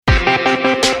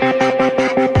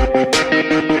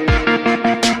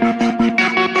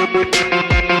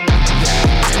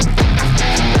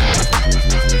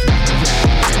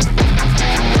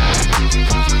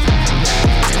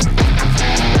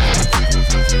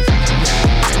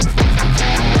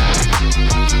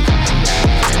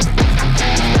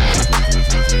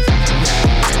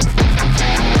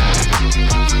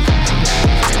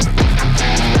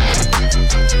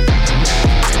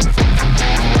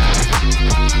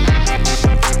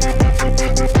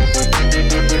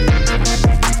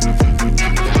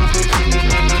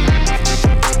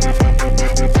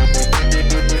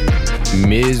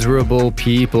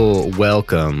people,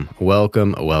 welcome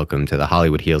to the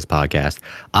Hollywood Heels podcast.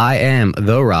 I am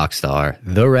the rock star,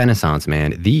 the Renaissance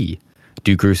man, the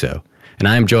Duke Russo, and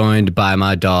I'm joined by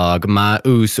my dog, my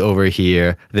oos over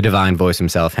here, the divine voice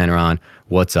himself, Henron.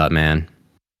 What's up, man?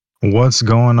 What's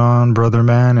going on, brother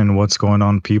man, and what's going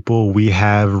on, people? We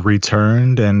have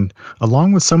returned, and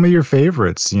along with some of your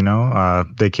favorites,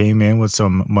 they came in with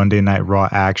some Monday Night Raw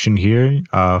action here.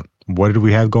 What did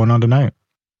we have going on tonight?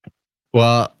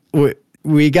 Well,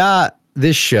 we got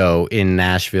this show in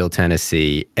Nashville,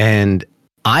 Tennessee, and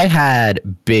I had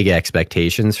big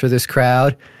expectations for this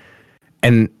crowd,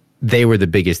 and they were the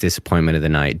biggest disappointment of the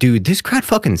night. Dude, this crowd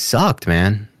fucking sucked,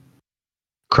 man.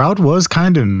 Crowd was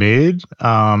kind of mid.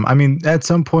 I mean, at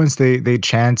some points they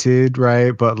chanted,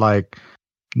 right? But like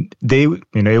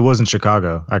it wasn't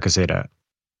Chicago. I could say that.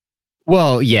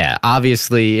 Well, yeah,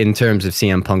 obviously in terms of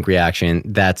CM Punk reaction,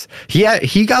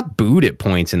 he got booed at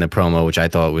points in the promo, which I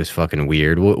thought was fucking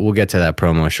weird. We'll get to that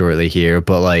promo shortly here,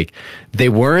 but like they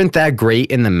weren't that great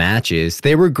in the matches.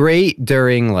 They were great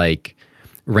during like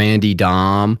Randy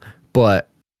Dom, but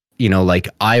like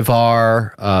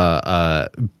Ivar,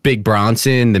 Big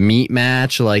Bronson, the meat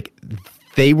match, like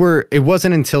it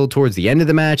wasn't until towards the end of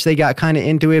the match they got kind of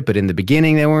into it, but in the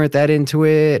beginning they weren't that into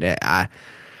it.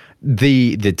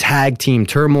 The tag team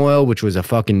turmoil, which was a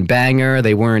fucking banger,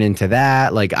 they weren't into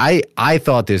that. Like I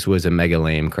thought this was a mega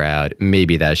lame crowd.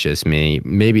 Maybe that's just me.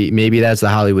 Maybe that's the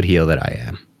Hollywood heel that I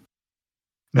am.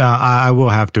 I will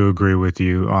have to agree with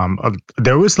you.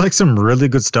 There was like some really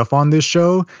good stuff on this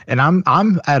show, and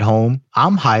I'm at home.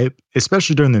 I'm hyped,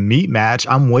 especially during the meat match.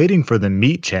 I'm waiting for the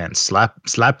meat chant.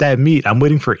 Slap that meat. I'm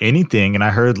waiting for anything, and I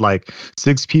heard like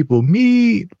 6 people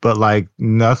meat, but like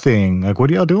nothing. Like, what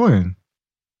are y'all doing?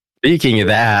 Speaking of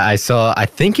that, I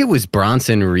think it was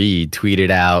Bronson Reed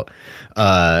tweeted out.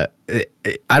 I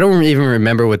don't even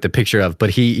remember what the picture of,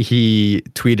 but he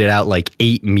tweeted out like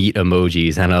 8 meat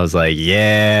emojis, and I was like,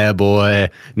 yeah, boy,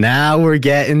 now we're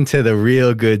getting to the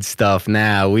real good stuff.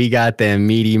 Now we got them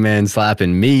meaty men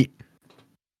slapping meat.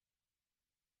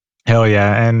 Hell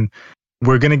yeah, and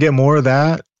we're gonna get more of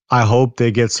that. I hope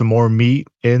they get some more meat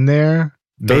in there.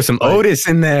 Throw some Otis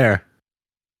in there.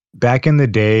 Back in the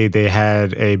day, they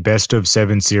had a best of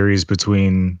 7 series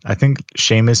between, I think,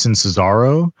 Sheamus and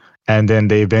Cesaro, and then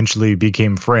they eventually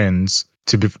became friends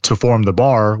to form the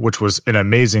Bar, which was an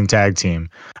amazing tag team.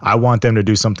 I want them to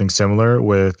do something similar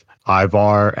with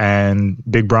Ivar and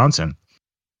Big Bronson.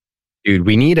 Dude,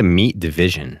 we need a meat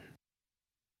division.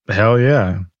 Hell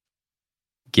yeah.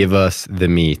 Give us the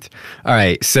meat. All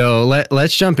right, so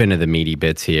let's jump into the meaty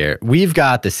bits here. We've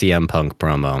got the CM Punk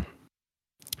promo.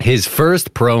 His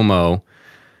first promo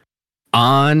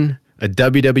on a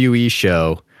WWE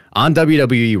show, on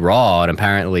WWE Raw, and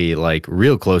apparently like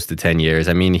real close to 10 years.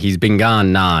 I mean, he's been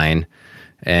gone 9,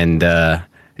 and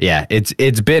yeah,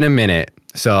 it's been a minute.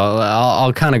 So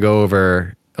I'll kind of go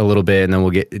over a little bit, and then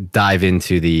we'll dive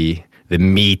into the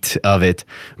meat of it.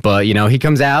 But he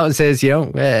comes out and says,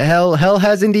 hell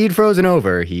has indeed frozen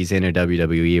over. He's in a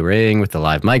WWE ring with the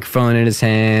live microphone in his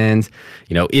hands.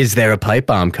 Is there a pipe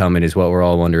bomb coming is what we're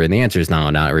all wondering. The answer is no,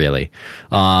 not really.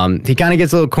 He kind of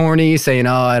gets a little corny, saying,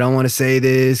 oh, I don't want to say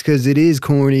this because it is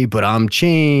corny, but I'm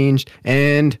changed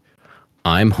and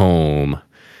I'm home.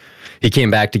 He came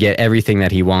back to get everything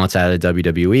that he wants out of the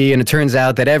WWE, and it turns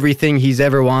out that everything he's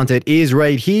ever wanted is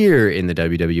right here in the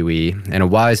WWE. And a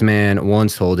wise man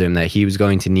once told him that he was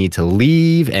going to need to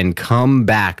leave and come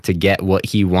back to get what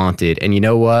he wanted. And you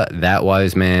know what? That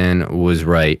wise man was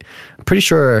right. I'm pretty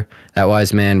sure that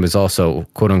wise man was also,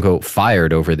 quote unquote,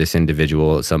 fired over this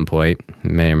individual at some point.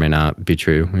 May or may not be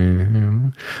true.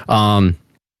 Brings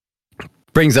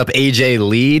up AJ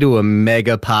Lee to a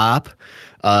mega pop.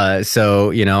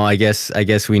 So I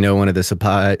guess we know one of the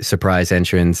surprise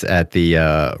entrants at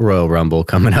the Royal Rumble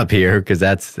coming up here, because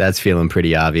that's feeling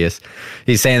pretty obvious.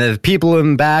 He's saying that the people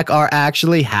in the back are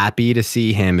actually happy to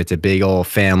see him. It's a big old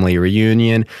family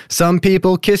reunion. Some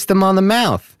people kissed him on the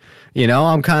mouth.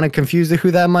 I'm kind of confused at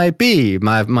who that might be.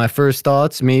 My first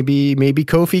thoughts, maybe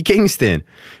Kofi Kingston,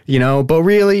 but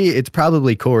really it's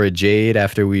probably Cora Jade,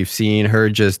 after we've seen her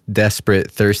just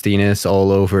desperate thirstiness all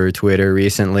over Twitter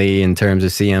recently in terms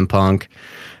of CM Punk.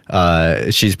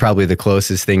 She's probably the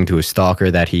closest thing to a stalker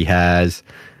that he has.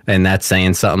 And that's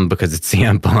saying something, because it's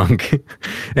CM Punk.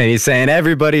 And he's saying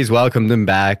everybody's welcomed him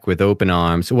back with open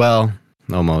arms. Well,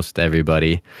 almost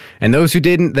everybody. And those who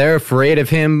didn't, they're afraid of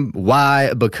him.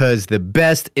 Why? Because the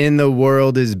best in the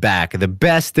world is back. The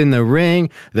best in the ring,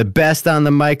 the best on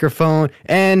the microphone,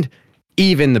 and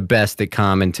even the best at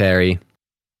commentary.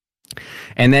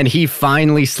 And then he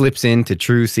finally slips into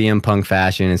true CM Punk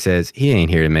fashion and says, he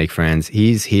ain't here to make friends.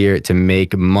 He's here to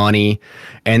make money.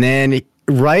 And then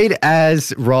right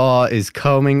as Raw is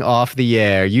coming off the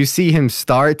air, you see him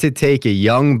start to take a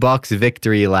Young Bucks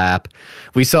victory lap.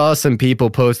 We saw some people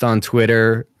post on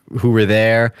Twitter who were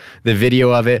there, the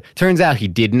video of it. Turns out he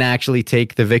didn't actually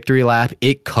take the victory lap.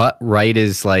 It cut right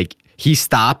as like he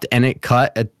stopped and it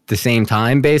cut at the same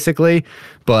time, basically.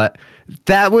 But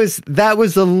that was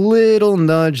a little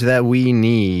nudge that we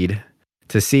need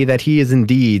to see that he is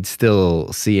indeed still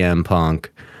CM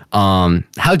Punk.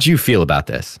 How'd you feel about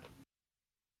this?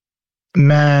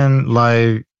 Man,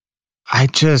 like I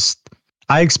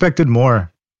expected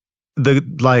more.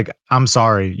 I'm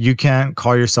sorry, you can't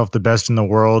call yourself the best in the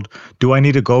world. Do I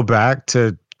need to go back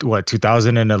to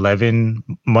 2011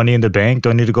 Money in the Bank? Do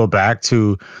I need to go back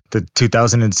to the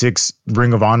 2006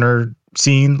 Ring of Honor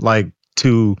scene, like,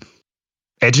 to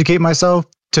educate myself,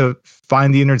 to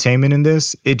find the entertainment in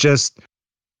this?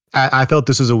 I felt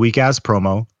this was a weak ass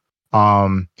promo.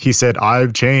 He said,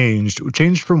 I've changed.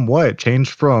 Changed from what?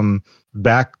 Changed from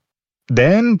back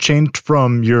then? Changed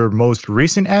from your most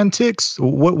recent antics?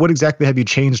 What exactly have you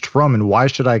changed from, and why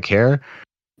should I care?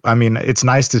 I mean, it's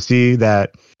nice to see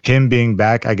that him being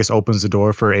back, I guess, opens the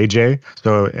door for AJ.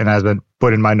 So, and as been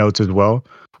put in my notes as well,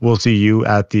 we'll see you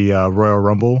at the Royal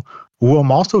Rumble. Who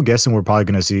I'm also guessing we're probably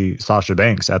going to see Sasha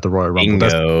Banks at the Royal Rumble.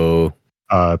 Bingo.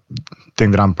 That's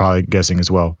thing that I'm probably guessing as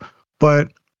well.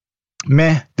 But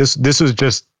meh, this was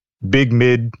just big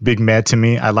meh to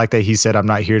me. I like that he said, I'm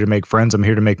not here to make friends, I'm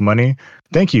here to make money.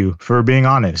 Thank you for being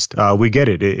honest. We get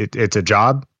it. It's a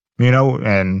job,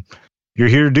 and you're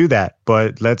here to do that.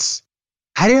 But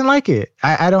I didn't like it.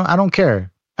 I don't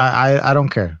care. I don't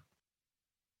care.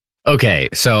 Okay,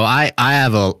 so I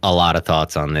have a lot of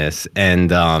thoughts on this,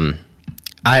 and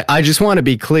I just want to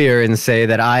be clear and say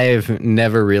that I've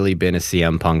never really been a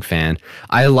CM Punk fan.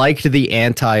 I liked the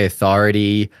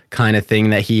anti-authority kind of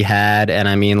thing that he had, and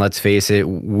I mean, let's face it,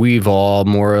 we've all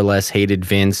more or less hated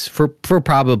Vince for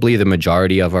probably the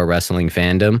majority of our wrestling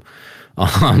fandom.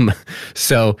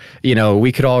 So,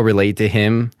 we could all relate to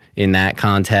him in that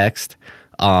context.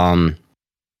 And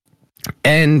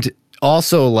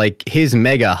also, like, his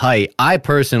mega height, I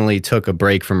personally took a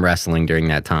break from wrestling during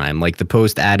that time, like the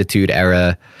post-Attitude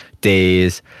Era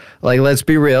days. Like, let's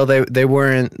be real, they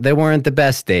weren't the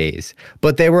best days,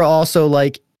 but they were also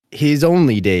like his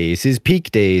only days, his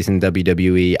peak days in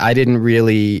WWE. I didn't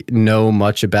really know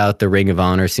much about the Ring of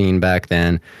Honor scene back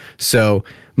then. So,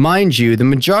 mind you, the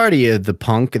majority of the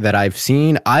Punk that I've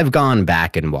seen, I've gone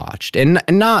back and watched, and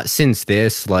not since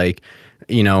this, like,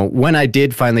 when I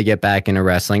did finally get back into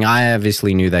wrestling, I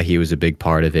obviously knew that he was a big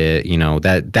part of it.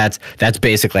 That's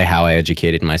basically how I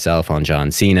educated myself on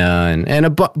John Cena and a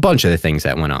bunch of the things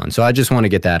that went on. So I just want to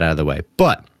get that out of the way.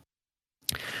 But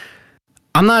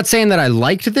I'm not saying that I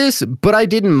liked this, but I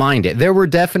didn't mind it. There were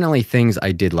definitely things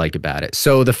I did like about it.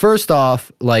 So the first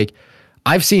off, like,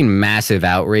 I've seen massive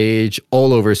outrage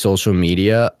all over social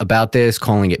media about this,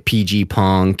 calling it PG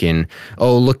Punk and,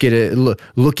 oh, look at it,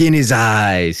 look in his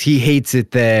eyes, he hates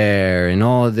it there, and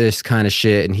all this kind of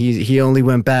shit, and he only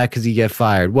went back because he got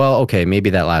fired. Well, okay, maybe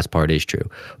that last part is true,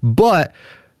 but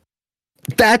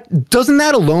doesn't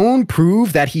that alone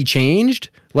prove that he changed?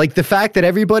 Like, the fact that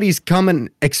everybody's coming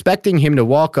expecting him to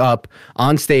walk up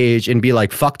on stage and be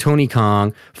like, fuck Tony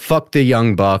Khan, fuck the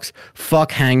Young Bucks,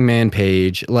 fuck Hangman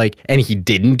Page, like, and he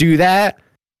didn't do that.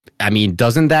 I mean,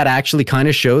 doesn't that actually kind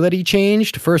of show that he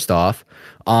changed? First off,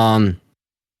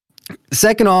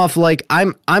 second off, like,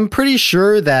 I'm pretty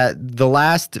sure that the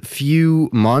last few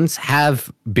months have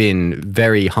been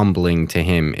very humbling to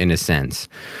him in a sense.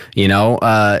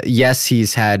 Yes,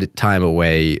 he's had time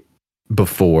away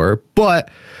before, but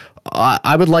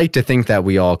I would like to think that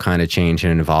we all kind of change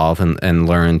and evolve and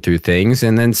learn through things.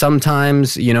 And then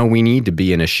sometimes, we need to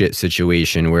be in a shit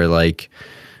situation where, like,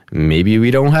 maybe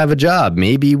we don't have a job.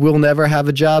 Maybe we'll never have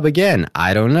a job again.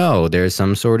 I don't know. There's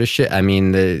some sort of shit. I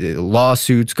mean, the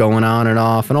lawsuits going on and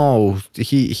off, and all.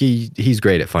 He's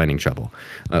great at finding trouble.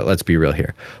 Let's be real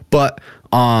here. But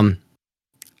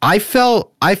I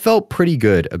felt pretty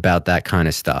good about that kind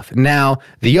of stuff. Now,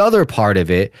 the other part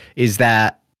of it is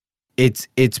that it's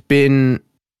been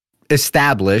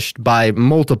established by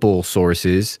multiple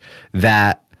sources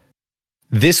that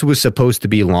this was supposed to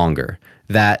be longer,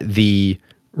 that the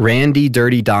Randy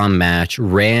Dirty Dom match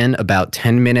ran about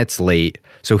 10 minutes late,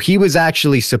 so he was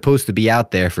actually supposed to be out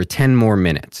there for 10 more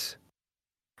minutes.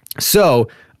 So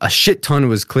a shit ton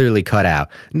was clearly cut out.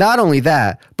 Not only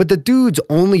that, but the dude's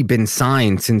only been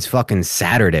signed since fucking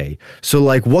Saturday. So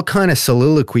like, what kind of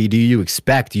soliloquy do you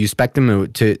expect? Do you expect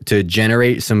him to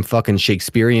generate some fucking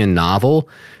Shakespearean novel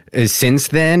since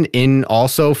then, in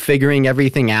also figuring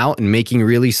everything out and making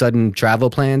really sudden travel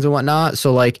plans and whatnot?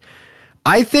 So like,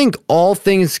 I think all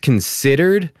things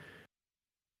considered,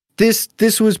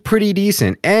 this was pretty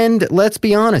decent. And let's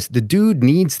be honest, the dude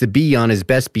needs to be on his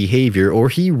best behavior or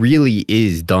he really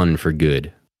is done for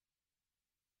good.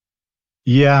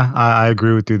 Yeah, I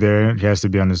agree with you there. He has to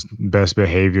be on his best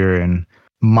behavior and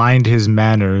mind his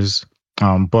manners.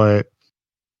 But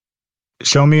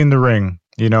show me in the ring.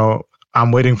 You know,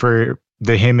 I'm waiting for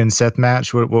the him and Seth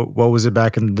match. What was it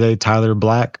back in the day? Tyler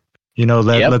Black. You know,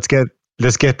 let's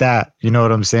get that. You know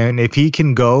what I'm saying? If he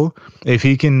can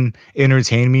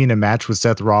entertain me in a match with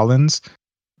Seth Rollins,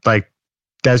 like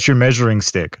that's your measuring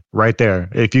stick right there.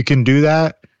 If you can do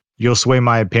that, you'll sway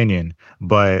my opinion.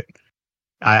 But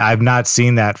I've not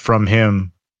seen that from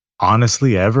him,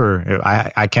 honestly, ever.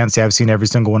 I can't say I've seen every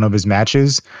single one of his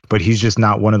matches, but he's just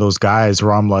not one of those guys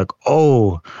where I'm like,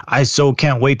 oh, I so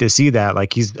can't wait to see that.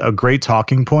 Like, he's a great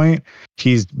talking point.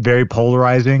 He's very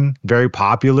polarizing, very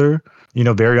popular, you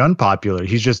know, very unpopular.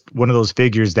 He's just one of those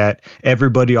figures that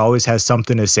everybody always has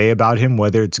something to say about him,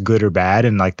 whether it's good or bad.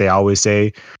 And like they always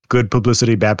say, good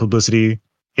publicity, bad publicity,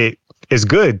 it is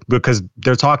good because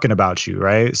they're talking about you,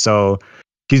 right? So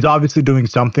he's obviously doing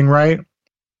something right.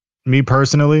 Me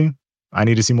personally, I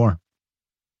need to see more.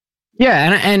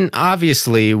 Yeah, and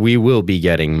obviously we will be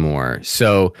getting more.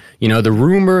 So, you know, the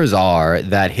rumors are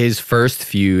that his first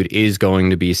feud is going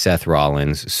to be Seth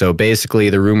Rollins. So basically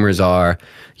the rumors are,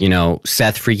 you know,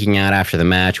 Seth freaking out after the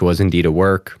match was indeed a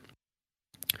work.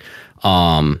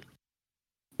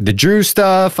 The Drew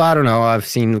stuff, I don't know. I've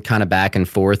seen kind of back and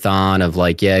forth on of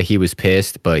like, yeah, he was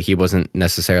pissed, but he wasn't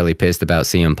necessarily pissed about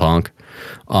CM Punk.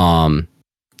 And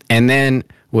then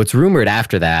what's rumored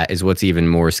after that is what's even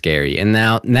more scary. And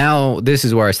now this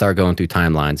is where I start going through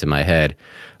timelines in my head.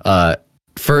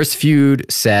 First feud,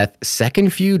 Seth.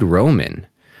 Second feud, Roman.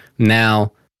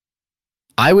 Now,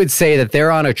 I would say that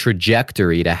they're on a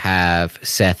trajectory to have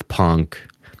Seth Punk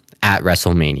at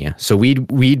WrestleMania. So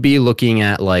we'd be looking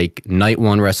at like night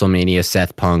 1 WrestleMania,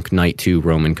 Seth Punk, night 2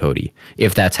 Roman Cody,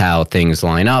 if that's how things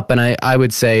line up. And I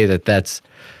would say that that's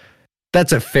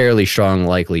a fairly strong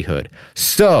likelihood.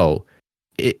 So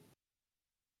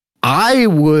I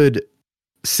would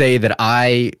say that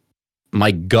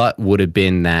my gut would have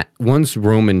been that once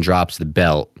Roman drops the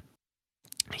belt,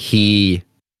 he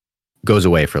goes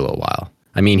away for a little while.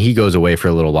 I mean, he goes away for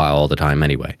a little while all the time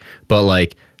anyway, but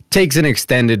like takes an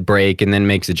extended break and then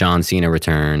makes a John Cena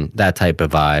return, that type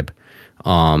of vibe.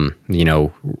 You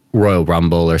know, Royal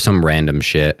Rumble or some random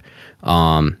shit.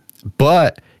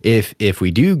 But if we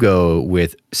do go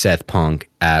with Seth Punk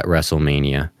at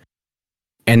WrestleMania,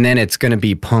 and then it's going to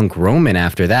be Punk Roman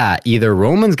after that, either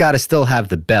Roman's got to still have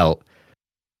the belt.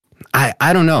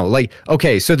 I don't know. Like,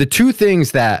 okay, so the two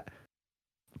things that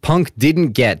Punk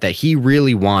didn't get that he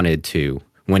really wanted to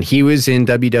when he was in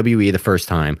WWE the first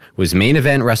time was main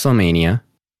event WrestleMania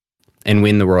and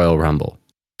win the Royal Rumble.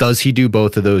 Does he do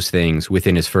both of those things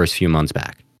within his first few months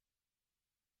back?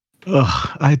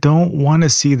 Ugh, I don't want to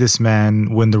see this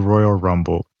man win the Royal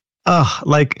Rumble.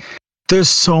 Like, there's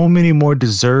so many more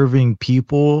deserving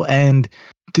people, and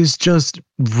this just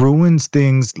ruins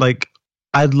things. Like,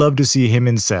 I'd love to see him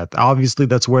and Seth. Obviously,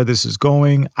 that's where this is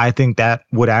going. I think that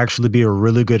would actually be a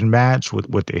really good match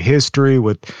with the history,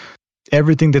 with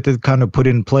everything that they kind of put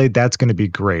in play. That's going to be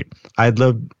great. I'd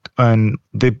love, and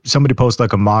somebody posted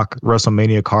like a mock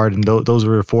WrestleMania card, and those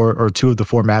were 4 or 2 of the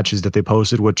 4 matches that they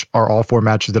posted, which are all 4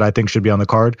 matches that I think should be on the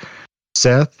card.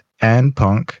 Seth and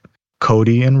Punk,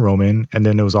 Cody and Roman, and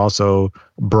then there was also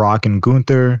Brock and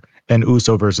Gunther, and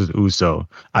Uso versus Uso.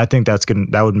 I think that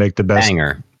would make the best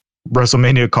banger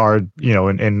WrestleMania card, you know,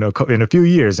 in a few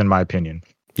years, in my opinion.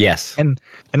 Yes, and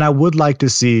I would like to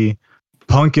see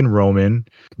Punk and Roman,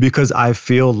 because I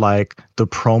feel like the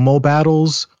promo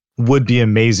battles would be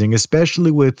amazing,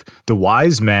 especially with the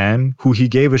Wise Man, who he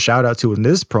gave a shout out to in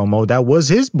this promo. That was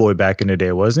his boy back in the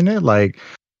day, wasn't it? Like,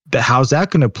 how's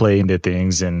that going to play into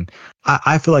things? And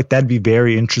I feel like that'd be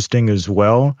very interesting as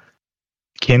well.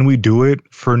 Can we do it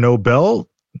for no belt?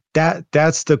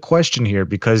 That's the question here,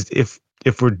 because if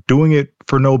we're doing it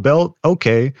for no belt,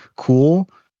 okay, cool.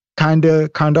 Kind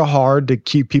of hard to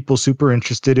keep people super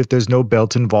interested if there's no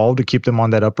belt involved, to keep them on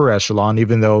that upper echelon,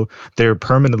 even though they're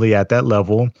permanently at that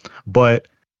level. But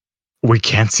we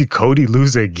can't see Cody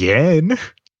lose again.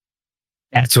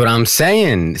 That's what I'm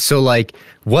saying. So like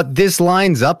what this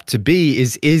lines up to be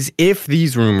is if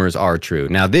these rumors are true.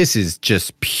 Now this is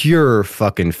just pure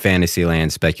fucking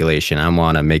Fantasyland speculation. I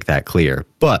want to make that clear.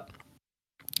 But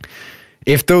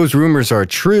if those rumors are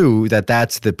true,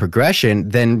 that's the progression,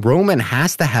 then Roman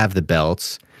has to have the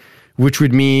belts, which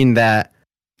would mean that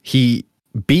he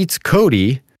beats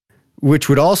Cody, which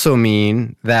would also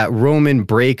mean that Roman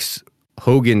breaks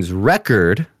Hogan's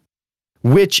record,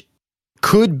 which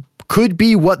could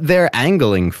be what they're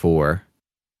angling for.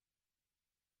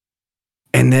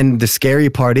 And then the scary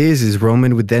part is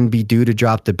Roman would then be due to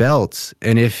drop the belts.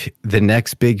 And if the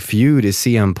next big feud is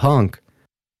CM Punk,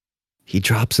 he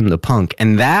drops him to Punk.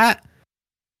 And that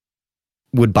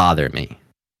would bother me.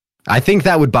 I think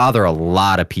that would bother a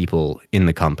lot of people in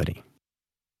the company.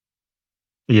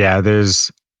 Yeah,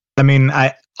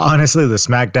 I honestly, the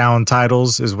SmackDown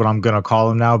titles is what I'm going to call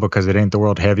them now because it ain't the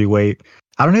World Heavyweight.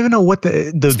 I don't even know what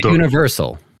the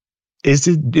Universal. Is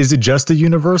it just the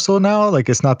Universal now? Like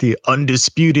it's not the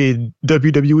undisputed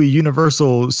WWE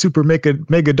Universal Super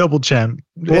Mega Double Champ.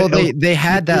 Well, they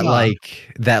had that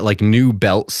like new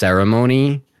belt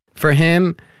ceremony for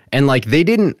him, and like I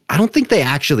don't think they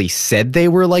actually said they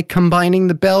were like combining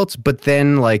the belts, but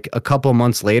then like a couple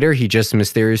months later he just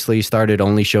mysteriously started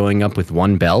only showing up with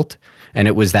one belt, and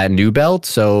it was that new belt,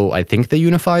 so I think they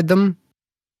unified them.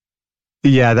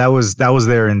 Yeah, that was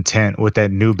their intent with that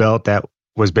new belt that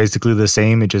was basically the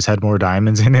same. It just had more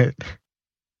diamonds in it.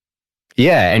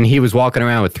 Yeah, and he was walking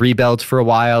around with 3 belts for a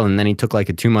while, and then he took like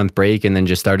a 2-month break and then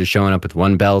just started showing up with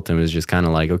 1 belt and was just kind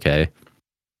of like, okay.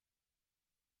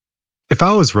 If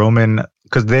I was Roman,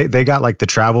 because they got like the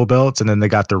travel belts and then they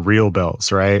got the real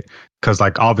belts, right? Because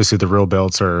like obviously the real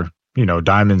belts are,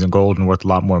 diamonds and gold and worth a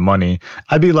lot more money.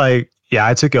 I'd be like, yeah,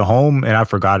 I took it home and I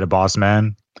forgot it, boss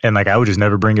man. And like I would just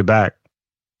never bring it back.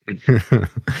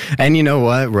 And you know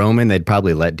what, Roman, they'd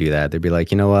probably do that. They'd be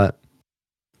like, you know what,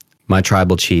 my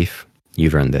tribal chief,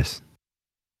 you've earned this.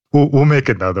 We'll make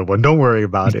another one. Don't worry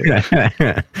about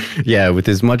it. Yeah, with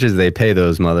as much as they pay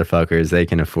those motherfuckers, they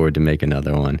can afford to make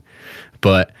another one.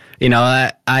 But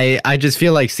I just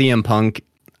feel like CM Punk.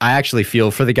 I actually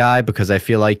feel for the guy because I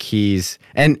feel like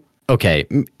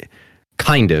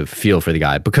kind of feel for the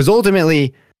guy because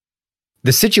ultimately,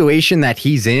 the situation that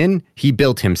he's in, he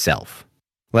built himself.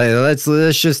 Like, let's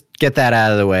just get that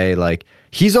out of the way. Like,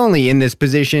 he's only in this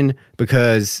position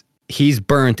because he's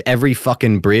burnt every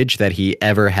fucking bridge that he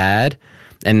ever had,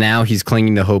 and now he's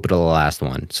clinging to hope to the last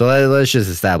one. So let's just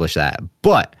establish that.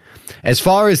 But as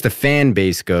far as the fan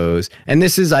base goes, and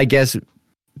this is, I guess,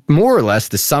 more or less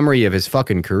the summary of his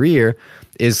fucking career,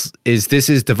 is this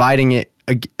is dividing it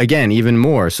again even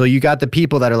more. So you got the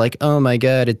people that are like, oh my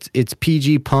god, it's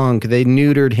PG Punk, they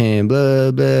neutered him,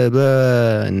 blah blah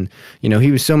blah, and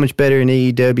he was so much better in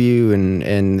AEW,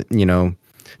 and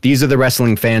these are the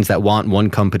wrestling fans that want one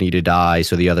company to die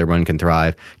so the other one can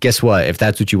thrive. Guess what? If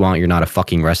that's what you want, you're not a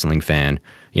fucking wrestling fan.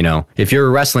 If you're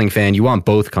a wrestling fan, you want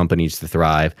both companies to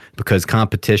thrive because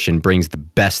competition brings the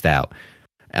best out.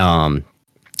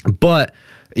 But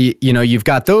you've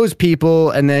got those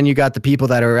people, and then you got the people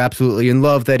that are absolutely in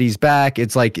love that he's back.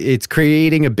 It's like it's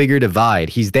creating a bigger divide.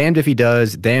 He's damned if he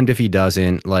does, damned if he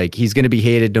doesn't. Like, he's going to be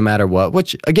hated no matter what,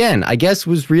 which again, I guess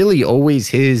was really always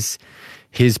his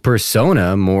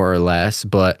persona, more or less.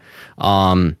 But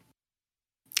I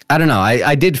don't know.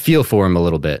 I did feel for him a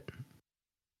little bit.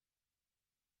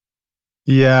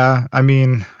 Yeah, I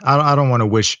mean, I don't want to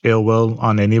wish ill will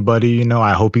on anybody.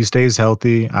 I hope he stays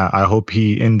healthy. I hope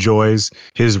he enjoys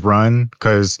his run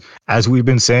because, as we've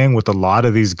been saying with a lot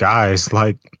of these guys,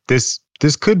 like this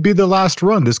could be the last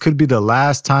run. This could be the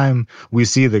last time we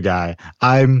see the guy.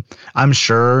 I'm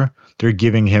sure they're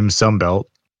giving him some belt,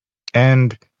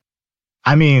 and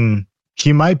I mean,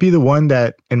 he might be the one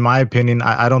that, in my opinion,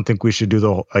 I don't think we should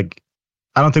do I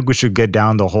don't think we should get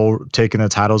down the whole taking the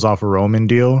titles off a Roman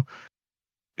deal.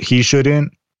 He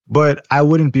shouldn't, but I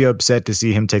wouldn't be upset to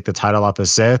see him take the title off of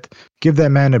Seth. Give that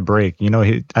man a break.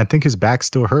 I think his back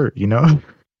still hurt,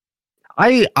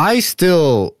 I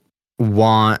still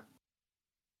want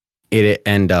it to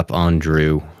end up on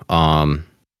Drew.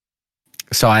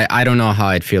 So I don't know how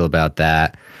I'd feel about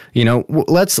that.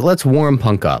 Let's warm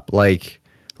Punk up. Like,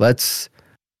 let's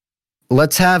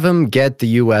have him get the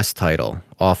US title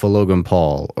off of Logan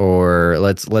Paul, or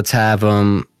let's have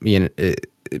him,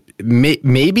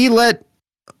 maybe let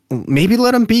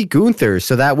him beat Gunther,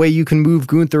 so that way you can move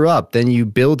Gunther up. Then you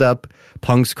build up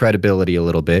Punk's credibility a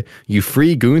little bit. You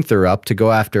free Gunther up to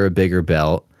go after a bigger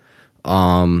belt.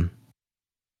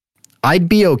 I'd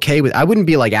be okay with. I wouldn't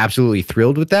be like absolutely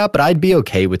thrilled with that, but I'd be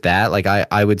okay with that. Like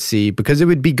I would see, because it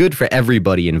would be good for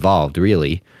everybody involved,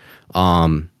 really.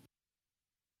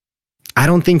 I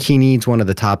don't think he needs one of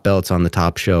the top belts on the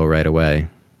top show right away.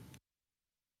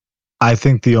 I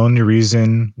think the only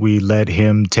reason we let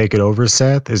him take it over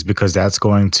Seth is because that's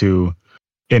going to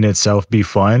in itself be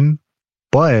fun.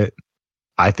 But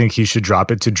I think he should drop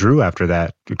it to Drew after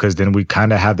that, because then we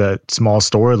kind of have that small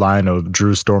storyline of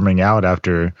Drew storming out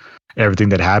after everything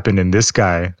that happened and this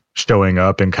guy showing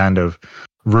up and kind of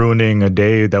ruining a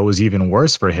day that was even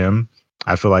worse for him.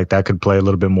 I feel like that could play a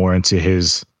little bit more into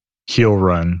his heel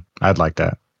run. I'd like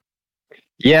that.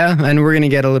 Yeah, and we're going to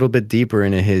get a little bit deeper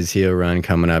into his heel run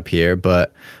coming up here.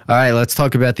 But all right, let's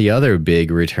talk about the other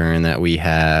big return that we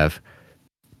have.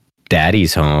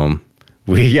 Daddy's home.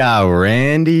 We got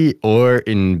Randy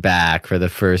Orton back for the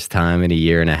first time in a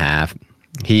year and a half.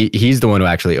 He's the one who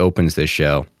actually opens this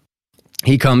show.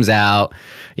 He comes out,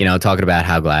 talking about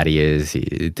how glad he is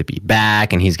to be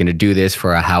back, and he's going to do this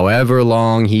for however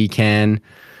long he can.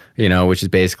 Which is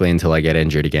basically until I get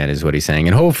injured again, is what he's saying.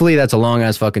 And hopefully that's a long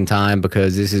ass fucking time,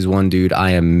 because this is one dude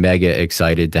I am mega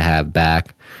excited to have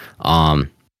back.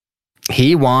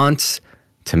 He wants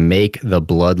to make the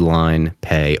Bloodline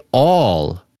pay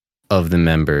all of the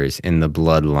members in the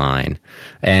Bloodline.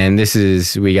 And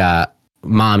we got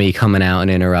Mommy coming out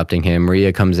and interrupting him.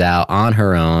 Rhea comes out on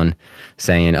her own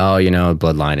saying,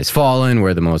 Bloodline is fallen.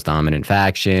 We're the most dominant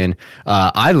faction.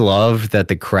 I love that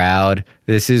the crowd,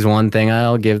 this is one thing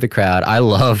I'll give the crowd. I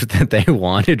loved that they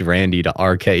wanted Randy to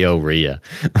RKO Rhea.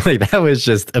 Like, that was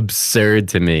just absurd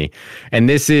to me. And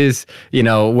this is,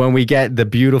 when we get the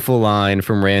beautiful line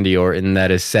from Randy Orton that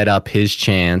has set up his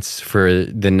chance for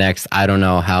the next, I don't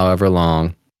know, however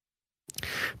long.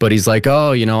 But he's like,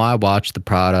 I watched the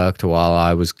product while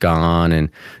I was gone. And,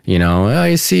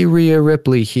 I see Rhea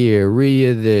Ripley here,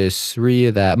 Rhea this,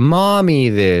 Rhea that, Mommy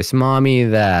this, Mommy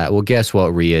that. Well, guess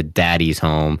what, Rhea? Daddy's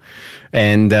home.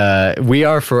 And we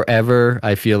are forever,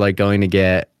 I feel like, going to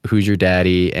get Who's Your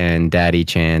Daddy and Daddy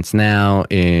chants now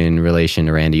in relation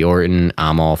to Randy Orton.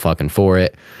 I'm all fucking for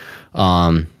it.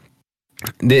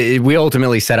 We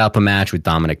ultimately set up a match with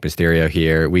Dominic Mysterio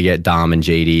here. We get Dom and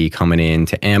JD coming in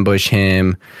to ambush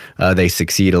him. They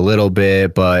succeed a little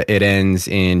bit, but it ends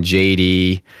in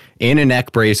JD in a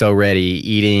neck brace already,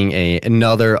 eating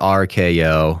another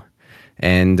RKO.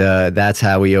 And that's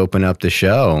how we open up the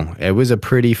show. It was a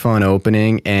pretty fun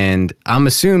opening, and I'm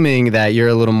assuming that you're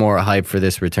a little more hyped for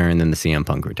this return than the CM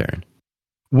Punk return.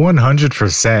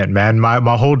 100%, man. My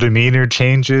whole demeanor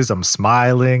changes. I'm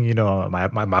smiling.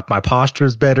 My posture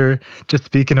is better. Just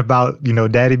speaking about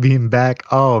Daddy being back.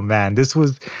 Oh man, this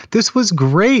was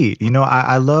great.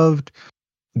 I loved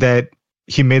that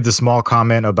he made the small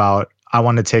comment about, I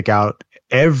want to take out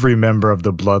every member of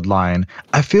the Bloodline.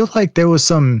 I feel like there was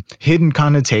some hidden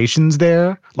connotations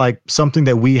there, like something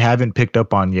that we haven't picked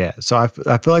up on yet. So I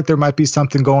feel like there might be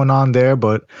something going on there,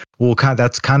 but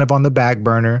that's kind of on the back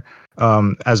burner.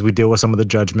 As we deal with some of the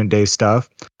Judgment Day stuff.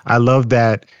 I love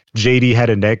that JD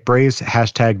had a neck brace,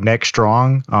 #neck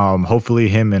strong. Hopefully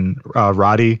him and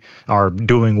Roddy are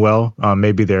doing well.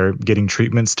 Maybe they're getting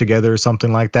treatments together or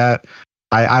something like that.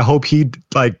 I hope he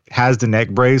has the neck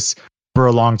brace for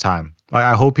a long time.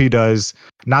 I hope he does,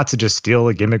 not to just steal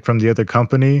a gimmick from the other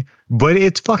company, but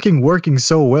it's fucking working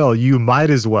so well. You might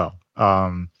as well.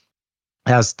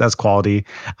 That's quality.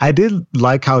 I did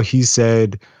like how he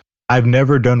said, I've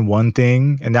never done one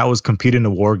thing, and that was compete in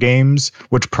the War Games,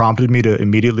 which prompted me to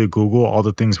immediately Google all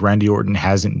the things Randy Orton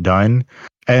hasn't done.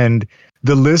 And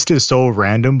the list is so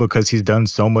random because he's done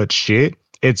so much shit.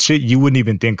 It's shit you wouldn't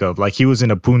even think of. Like, he was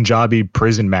in a Punjabi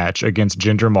prison match against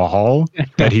Jinder Mahal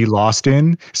that he lost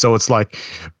in. So it's like,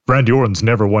 Randy Orton's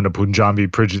never won a Punjabi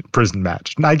prison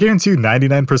match. And I guarantee you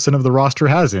 99% of the roster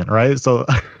hasn't, right? So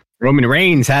Roman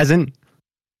Reigns hasn't.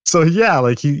 So yeah,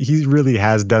 like he really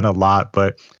has done a lot,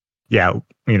 but yeah,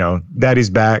 Daddy's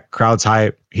back, crowd's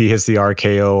hype. He hits the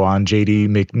RKO on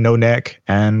JD no neck,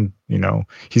 and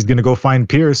he's gonna go find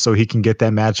Pierce so he can get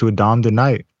that match with Dom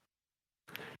tonight.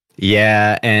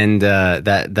 Yeah, and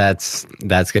that's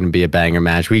gonna be a banger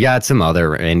match. We got some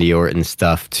other Randy Orton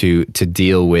stuff to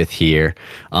deal with here.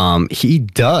 He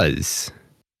does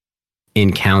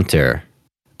encounter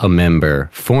a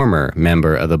former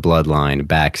member of the Bloodline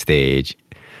backstage.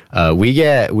 We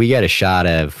get a shot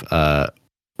of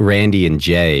Randy and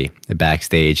Jay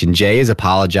backstage, and Jay is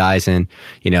apologizing,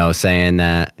 saying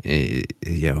that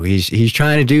he's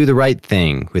trying to do the right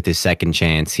thing with his second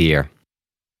chance here.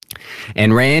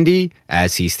 And Randy,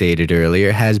 as he stated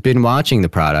earlier, has been watching the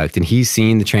product and he's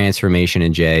seen the transformation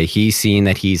in Jay. He's seen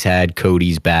that he's had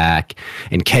Cody's back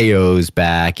and KO's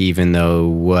back, even though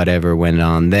whatever went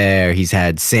on there. He's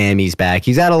had Sammy's back.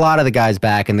 He's had a lot of the guys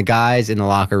back, and the guys in the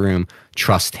locker room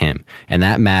trust him. And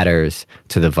that matters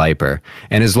to the Viper.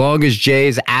 And as long as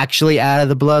Jay's actually out of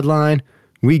the bloodline,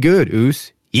 we good,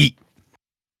 Oos. Eat.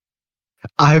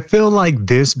 I feel like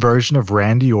this version of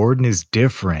Randy Orton is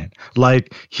different.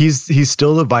 Like he's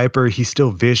still the Viper, he's still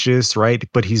vicious, right?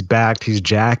 But he's backed, he's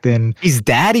jacked, and he's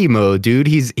daddy mode, dude.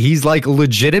 He's like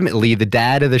legitimately the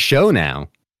dad of the show now.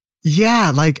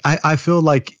 Yeah, like I feel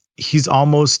like he's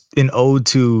almost an ode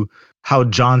to how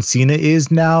John Cena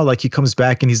is now. Like he comes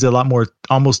back and he's a lot more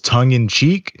almost tongue in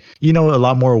cheek, a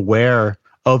lot more aware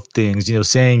of things,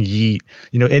 saying yeet,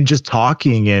 and just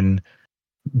talking and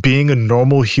being a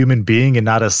normal human being and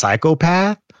not a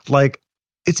psychopath. Like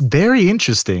it's very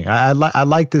interesting. I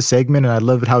like this segment, and I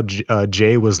love it how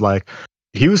Jay was like,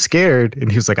 he was scared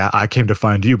and he was like, I came to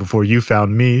find you before you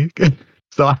found me.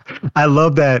 So I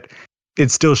love that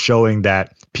it's still showing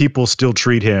that people still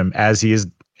treat him as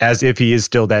if he is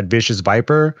still that vicious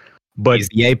Viper, but he's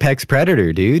the apex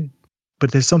predator, dude.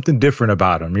 But there's something different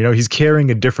about him. He's carrying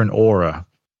a different aura.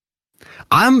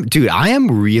 I am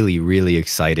really, really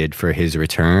excited for his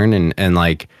return, and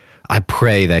like I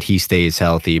pray that he stays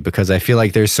healthy, because I feel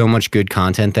like there's so much good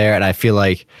content there, and I feel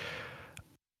like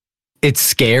it's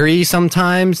scary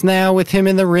sometimes now with him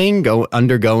in the ring,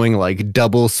 undergoing like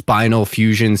double spinal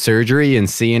fusion surgery and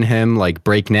seeing him like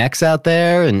break necks out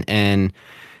there, and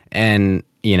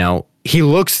he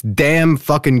looks damn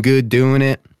fucking good doing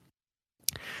it.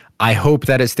 I hope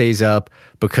that it stays up,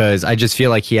 because I just feel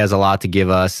like he has a lot to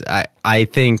give us. I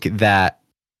think that,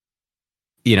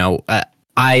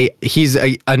 he's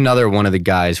another one of the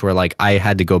guys where like I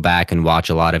had to go back and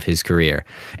watch a lot of his career.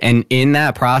 And in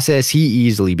that process, he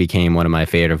easily became one of my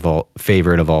favorite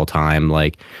of all time.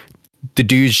 Like the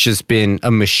dude's just been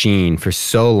a machine for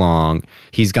so long.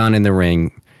 He's gone in the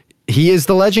ring. He is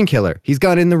the legend killer. He's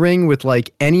got in the ring with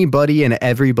like anybody and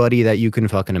everybody that you can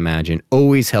fucking imagine.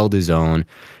 Always held his own.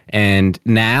 And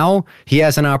now he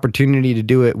has an opportunity to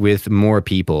do it with more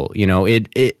people.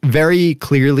 It very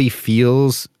clearly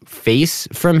feels face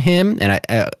from him. And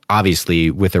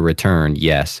obviously with a return,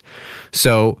 yes.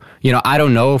 So, I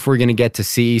don't know if we're going to get to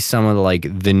see some of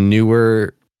the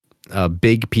newer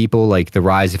big people, like the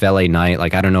rise of LA Knight.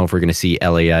 Like, I don't know if we're going to see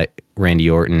Randy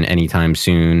Orton anytime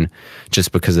soon,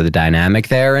 just because of the dynamic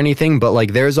there or anything. But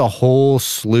like, there's a whole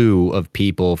slew of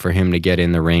people for him to get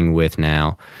in the ring with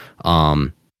now,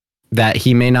 that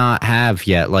he may not have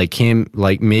yet. Like him,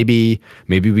 like maybe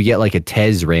we get like a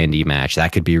Tez Randy match.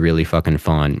 That could be really fucking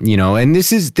fun, And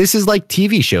this is like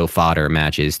TV show fodder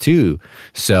matches too.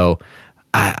 So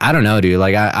I don't know, dude.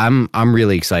 Like I'm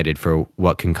really excited for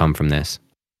what can come from this.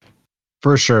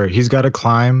 For sure. He's got to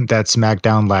climb that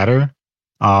SmackDown ladder.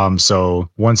 So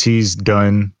once he's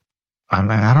done,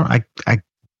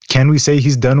 can we say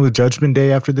he's done with Judgment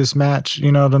Day after this match?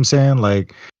 You know what I'm saying?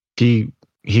 Like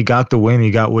he got the win. He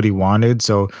got what he wanted.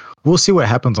 So we'll see what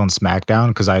happens on SmackDown,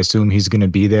 because I assume he's going to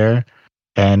be there.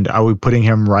 And are we putting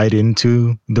him right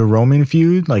into the Roman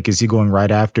feud? Like, is he going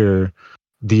right after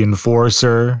the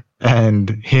Enforcer and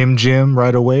him, Jim,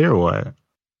 right away, or what?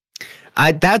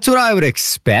 That's what I would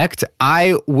expect.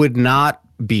 I would not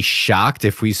be shocked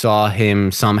if we saw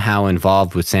him somehow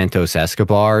involved with Santos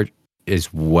Escobar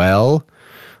as well.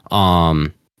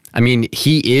 I mean,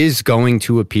 he is going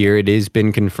to appear. It has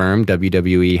been confirmed.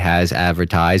 WWE has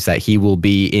advertised that he will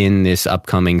be in this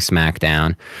upcoming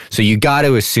SmackDown. So you got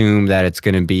to assume that it's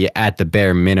going to be, at the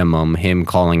bare minimum, him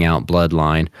calling out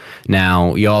Bloodline.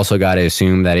 Now, you also got to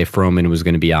assume that if Roman was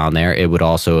going to be on there, it would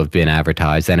also have been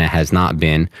advertised, and it has not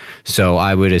been. So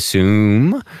I would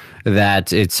assume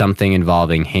that it's something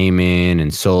involving Heyman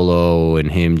and Solo and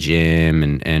him,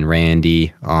 Jim, and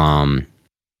Randy.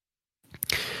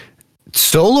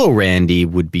 Solo Randy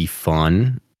would be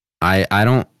fun. I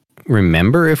don't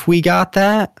remember if we got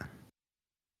that.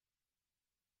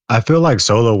 I feel like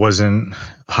Solo wasn't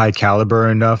high caliber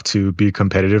enough to be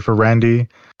competitive for Randy.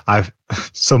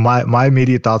 So my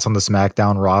immediate thoughts on the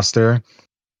SmackDown roster,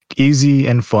 easy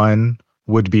and fun,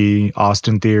 would be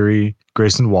Austin Theory,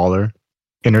 Grayson Waller,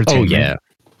 entertainment. Oh yeah.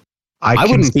 I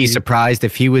wouldn't be surprised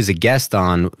if he was a guest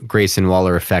on Grayson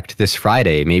Waller Effect this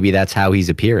Friday. Maybe that's how he's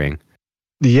appearing.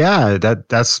 Yeah,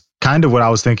 that's kind of what I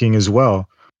was thinking as well.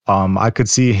 I could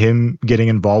see him getting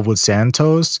involved with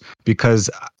Santos, because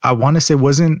I want to say,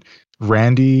 wasn't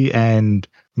Randy and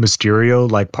Mysterio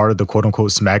like part of the quote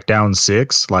unquote SmackDown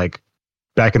 6, like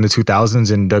back in the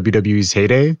 2000s in WWE's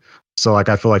heyday? So like,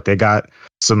 I feel like they got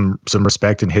some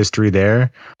respect and history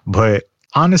there. But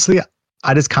honestly,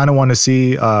 I just kind of want to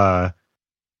see.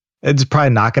 It's probably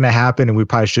not going to happen, and we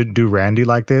probably shouldn't do Randy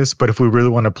like this. But if we really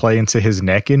want to play into his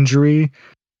neck injury,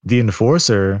 the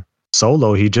Enforcer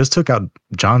Solo, he just took out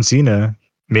John Cena.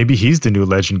 Maybe he's the new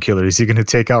Legend Killer. Is he going to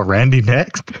take out Randy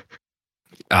next?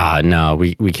 No,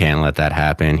 we can't let that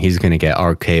happen. He's going to get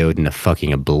RKO'd into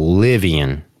fucking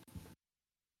oblivion.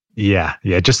 Yeah,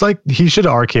 just like he should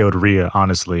have RKO'd Rhea,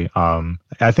 honestly.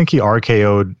 I think he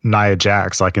RKO'd Nia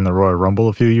Jax like in the Royal Rumble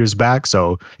a few years back,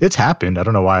 so it's happened. I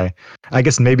don't know why. I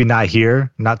guess maybe not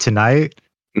here, not tonight.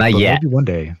 Not yet. Maybe one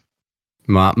day.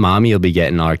 Mommy will be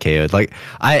getting RKO'd. Like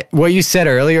what you said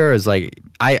earlier is like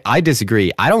I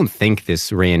disagree. I don't think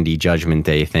this Randy Judgment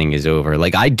Day thing is over.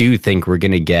 Like I do think we're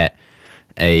going to get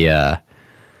a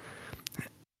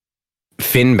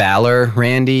Finn Balor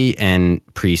Randy and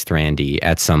Priest Randy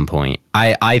at some point.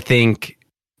 I think,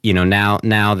 you know,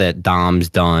 now that Dom's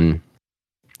done,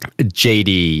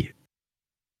 JD,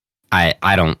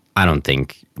 I don't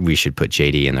think we should put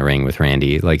JD in the ring with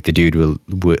Randy. Like the dude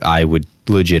I would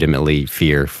legitimately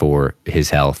fear for his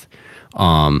health.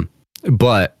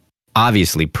 But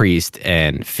obviously Priest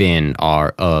and Finn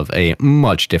are of a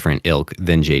much different ilk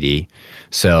than JD.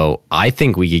 So I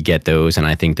think we could get those, and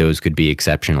I think those could be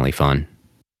exceptionally fun.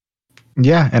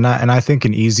 Yeah, and I think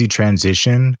an easy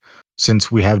transition,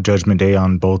 since we have Judgment Day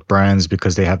on both brands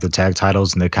because they have the tag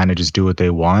titles and they kind of just do what they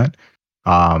want.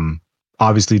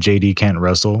 Obviously JD can't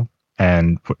wrestle,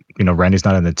 and you know Randy's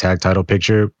not in the tag title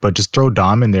picture, but just throw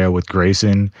Dom in there with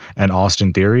Grayson and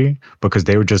Austin Theory because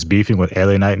they were just beefing with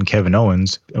LA Knight and Kevin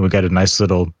Owens, and we got a nice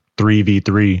little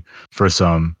 3v3 for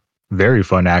some very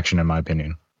fun action, in my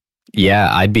opinion.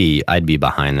 Yeah, I'd be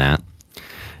behind that.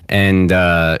 And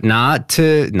not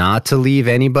to leave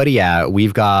anybody out,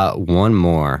 we've got one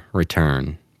more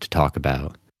return to talk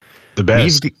about. The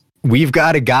best. We've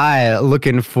got a guy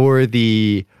looking for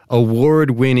the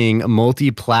award-winning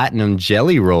multi-platinum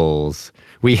Jelly Rolls.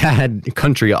 We had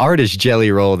Country Artist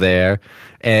Jelly Roll there,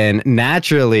 and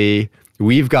naturally,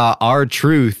 we've got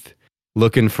R-Truth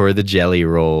looking for the Jelly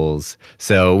Rolls.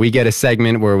 So we get a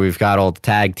segment where we've got all the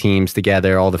tag teams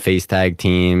together, all the face tag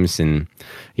teams, and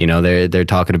you know they're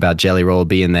talking about Jelly Roll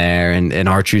being there, and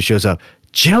R-Truth shows up.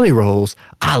 Jelly Rolls?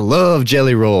 I love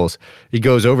Jelly Rolls. He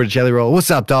goes over to Jelly Roll.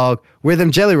 What's up, dog? Where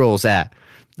them Jelly Rolls at?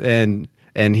 And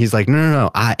he's like,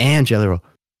 no, I am Jelly Roll.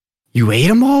 You ate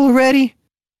them all already?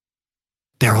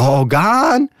 They're all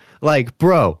gone? Like,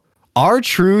 bro,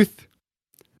 R-Truth.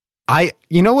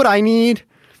 You know what I need?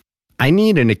 I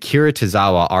need an Akira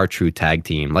Tozawa R-Truth tag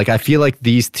team. Like, I feel like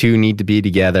these two need to be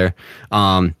together.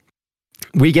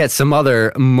 We get some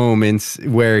other moments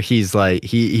where he's like,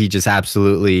 he just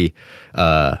absolutely,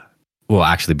 well,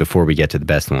 actually, before we get to the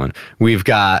best one, we've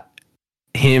got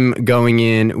him going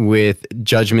in with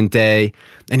Judgment Day,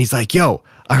 and he's like, yo,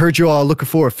 I heard you all looking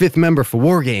for a fifth member for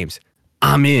War Games.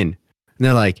 I'm in. And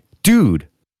they're like, dude,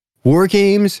 War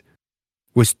Games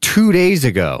was 2 days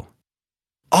ago.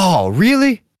 Oh,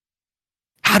 really?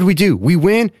 How'd we do? We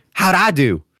win? How'd I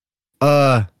do?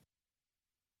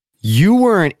 You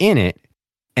weren't in it,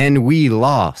 and we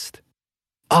lost.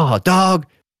 Oh, dog,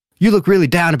 you look really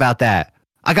down about that.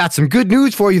 I got some good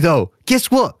news for you, though.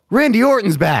 Guess what? Randy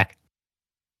Orton's back.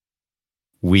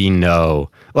 We know.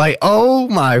 Like, oh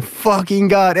my fucking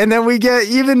God. And then we get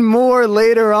even more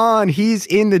later on. He's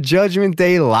in the Judgment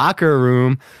Day locker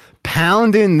room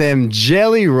pounding them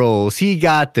Jelly Rolls. He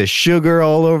got the sugar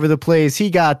all over the place. He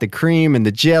got the cream and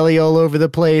the jelly all over the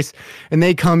place. And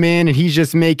they come in and he's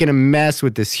just making a mess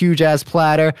with this huge ass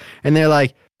platter. And they're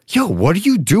like, yo, what are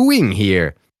you doing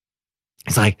here?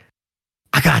 It's like,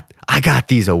 I got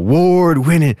these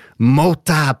award-winning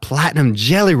multi-platinum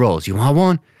Jelly Rolls. You want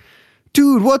one?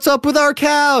 Dude, what's up with our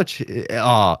couch?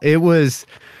 Oh, it was,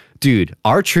 dude,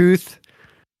 R-Truth.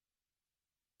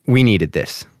 We needed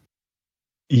this.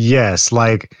 Yes,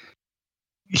 like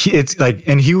it's like,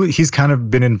 and he's kind of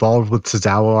been involved with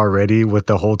Tozawa already with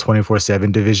the whole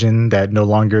 24/7 division that no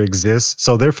longer exists.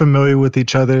 So they're familiar with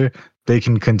each other. They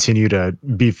can continue to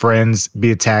be friends,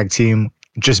 be a tag team,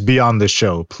 just be on the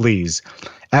show, please.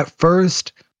 At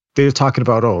first, they were talking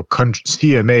about,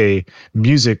 CMA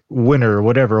music winner or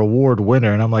whatever, award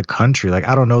winner. And I'm like, country, like,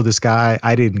 I don't know this guy.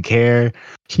 I didn't care.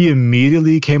 He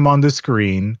immediately came on the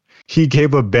screen. He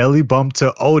gave a belly bump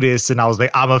to Otis. And I was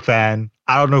like, I'm a fan.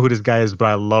 I don't know who this guy is, but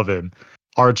I love him.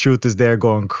 R-Truth is there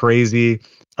going crazy.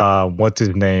 What's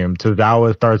his name?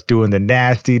 Tozawa starts doing the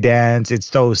nasty dance. It's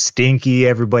so stinky.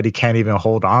 Everybody can't even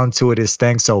hold on to it. It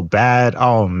stinks so bad.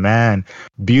 Oh man.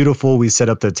 Beautiful. We set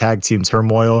up the tag team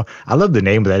turmoil. I love the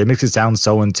name of that. It makes it sound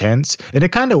so intense. And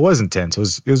it kind of was intense.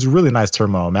 It was a really nice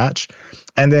turmoil match.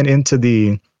 And then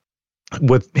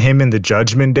with him in the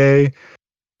Judgment Day,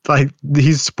 like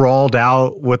he's sprawled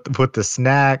out with the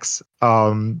snacks.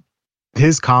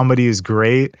 His comedy is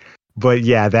great. But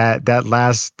yeah, that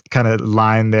last kind of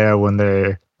line there when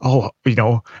they're, oh,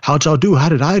 how'd y'all do? How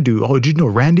did I do? Oh, did you know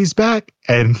Randy's back?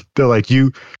 And they're like,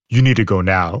 you need to go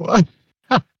now.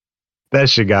 That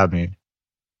shit got me.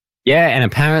 Yeah, and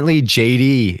apparently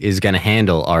JD is going to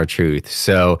handle R-Truth.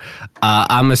 So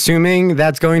I'm assuming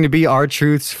that's going to be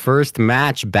R-Truth's first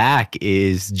match back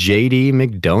is JD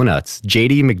McDonuts,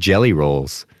 JD McJelly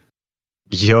Rolls.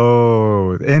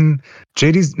 Yo, and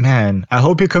JD's, man, I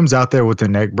hope he comes out there with the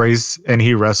neck brace and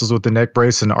he wrestles with the neck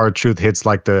brace and R-Truth hits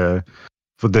like the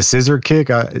scissor kick,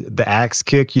 the axe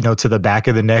kick, to the back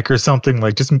of the neck or something.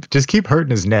 Like just keep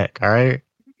hurting his neck, all right?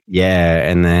 Yeah,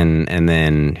 and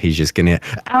then he's just gonna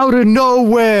out of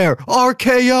nowhere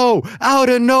RKO out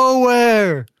of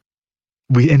nowhere.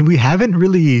 We haven't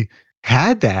really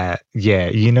had that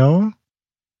yet,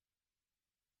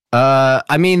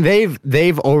 I mean,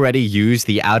 they've already used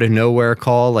the out of nowhere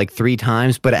call like 3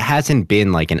 times, but it hasn't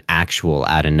been like an actual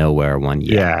out of nowhere one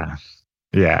yet.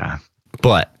 Yeah.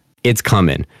 But it's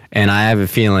coming, and I have a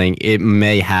feeling it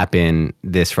may happen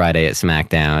this Friday at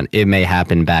SmackDown. It may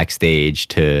happen backstage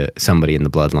to somebody in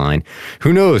the Bloodline.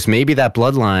 Who knows? Maybe that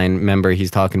Bloodline member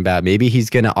he's talking about, maybe he's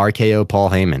gonna RKO Paul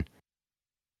Heyman.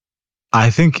 I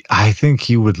think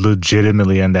he would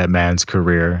legitimately end that man's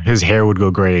career. His hair would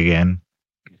go gray again.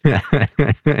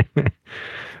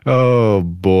 Oh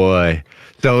boy.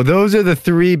 So those are the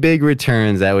 3 big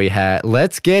returns that we had.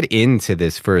 Let's get into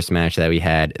this first match that we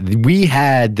had. We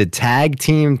had the tag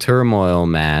team turmoil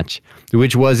match,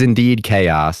 which was indeed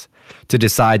chaos, to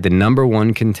decide the number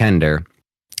 1 contender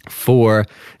for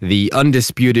the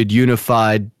undisputed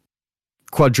unified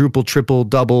quadruple, triple,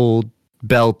 double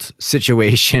belt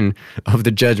situation of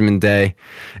the Judgment Day.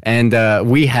 And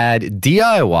we had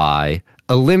DIY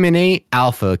eliminate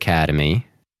Alpha Academy.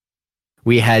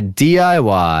 We had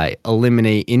DIY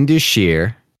eliminate Indus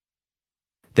Sher.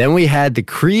 Then we had the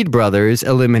Creed brothers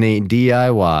eliminate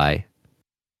DIY.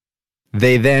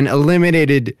 They then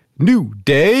eliminated New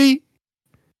Day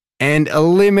and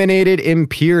eliminated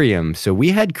Imperium. So we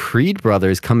had Creed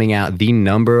brothers coming out the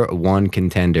number 1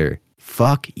 contender.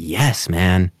 Fuck yes,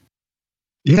 man.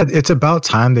 Yeah, it's about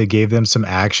time they gave them some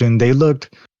action. They looked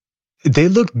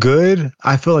good.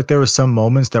 I feel like there were some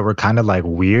moments that were kind of like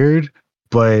weird,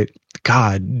 but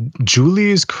God,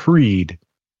 Julius Creed,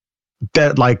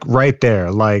 that like right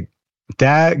there, like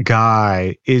that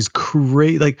guy is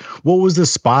crazy. Like, what was the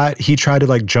spot? He tried to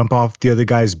like jump off the other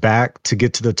guy's back to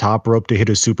get to the top rope to hit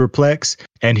a superplex,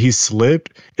 and he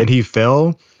slipped and he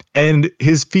fell, and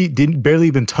his feet didn't barely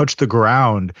even touch the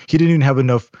ground. He didn't even have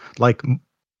enough like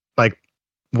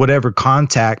whatever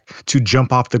contact to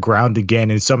jump off the ground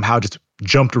again, and somehow just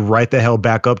jumped right the hell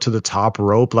back up to the top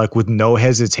rope, like with no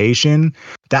hesitation.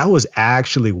 That was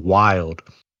actually wild.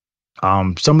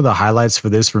 Some of the highlights for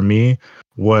this for me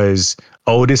was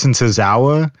Otis and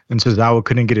Tozawa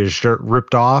couldn't get his shirt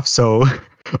ripped off, so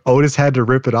Otis had to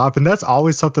rip it off, and that's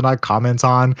always something I comment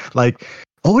on. Like,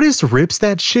 Otis rips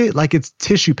that shit like it's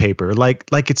tissue paper, like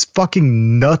it's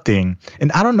fucking nothing.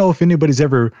 And I don't know if anybody's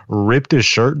ever ripped a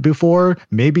shirt before.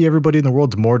 Maybe everybody in the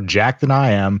world's more jacked than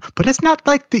I am, but it's not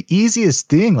like the easiest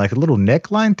thing, like a little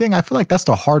neckline thing. I feel like that's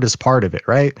the hardest part of it,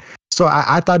 right? So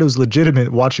I thought it was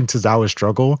legitimate watching Tozawa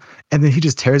struggle, and then he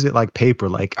just tears it like paper.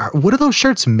 Like, what are those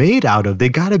shirts made out of? They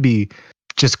gotta be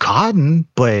just cotton,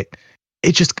 but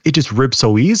it just rips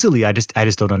so easily. I just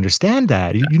don't understand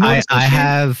that.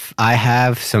 I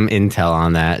have some intel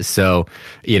on that. So,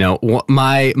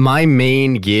 my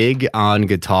main gig on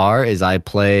guitar is I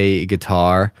play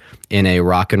guitar in a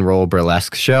rock and roll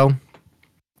burlesque show.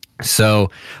 So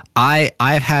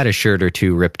I've had a shirt or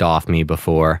 2 ripped off me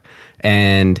before,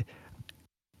 and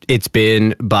it's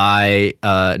been by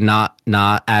not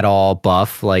at all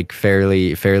buff, like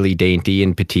fairly dainty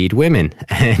and petite women,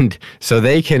 and so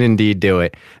they can indeed do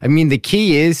it. I mean, the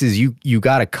key is you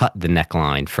got to cut the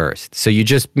neckline first. So you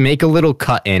just make a little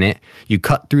cut in it, you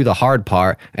cut through the hard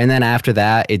part, and then after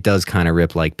that, it does kind of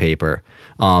rip like paper.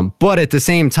 But at the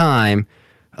same time,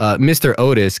 Mr.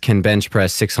 Otis can bench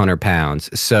press 600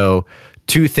 pounds. So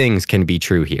 2 things can be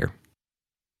true here.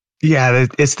 Yeah,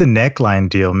 it's the neckline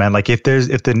deal, man. Like if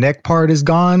the neck part is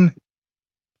gone,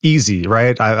 easy,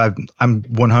 right? I'm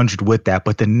 100 with that.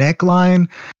 But the neckline,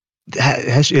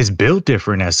 is built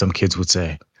different, as some kids would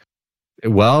say.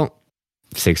 Well,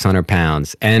 600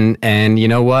 pounds. And you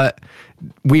know what?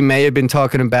 We may have been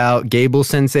talking about Gable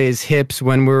Sensei's hips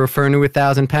when we're referring to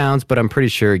 1,000 pounds, but I'm pretty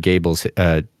sure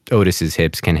Otis's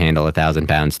hips can handle 1,000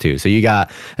 pounds too. So you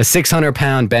got a 600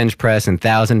 pound bench press and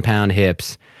 1,000 pound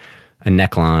hips, a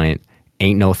neckline,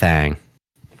 ain't no thing.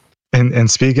 And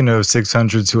speaking of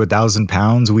 600 to 1,000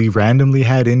 pounds, we randomly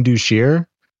had Indu Sheer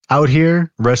out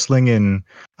here wrestling in,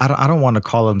 I don't want to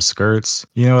call them skirts,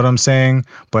 you know what I'm saying?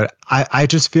 But I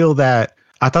just feel that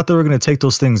I thought they were going to take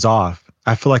those things off.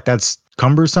 I feel like that's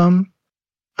cumbersome,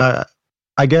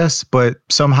 I guess, but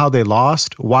somehow they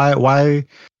lost. Why?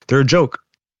 They're a joke.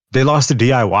 They lost to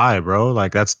DIY, bro.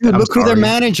 Like that's. Dude, look who their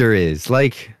manager is.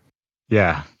 Like,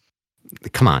 yeah,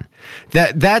 come on.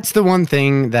 That's the one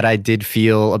thing that I did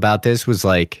feel about this was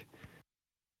like,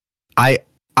 I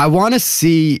want to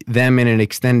see them in an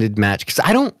extended match because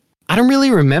I don't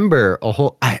really remember a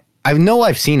whole. I know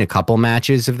I've seen a couple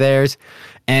matches of theirs,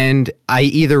 and I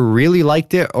either really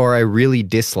liked it or I really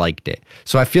disliked it.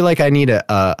 So I feel like I need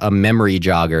a memory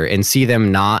jogger and see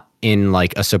them not in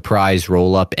like a surprise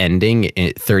roll-up ending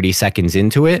 30 seconds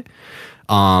into it.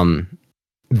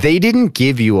 They didn't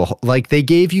give you they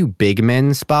gave you big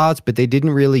men spots, but they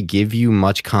didn't really give you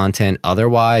much content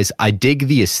otherwise. I dig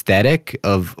the aesthetic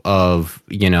of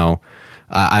you know,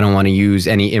 I don't want to use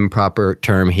any improper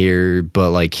term here, but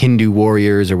like Hindu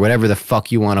warriors or whatever the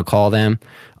fuck you want to call them.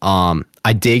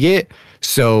 I dig it.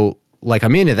 So like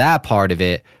I'm into that part of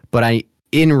it, but I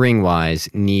in ring wise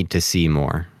need to see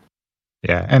more.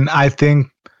 Yeah. And I think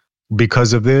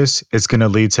because of this, it's going to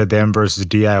lead to them versus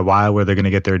DIY, where they're going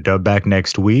to get their dub back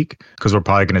next week. Because we're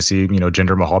probably going to see, you know,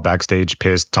 Jinder Mahal backstage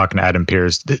pissed, talking to Adam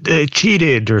Pearce, they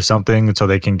cheated or something, so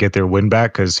they can get their win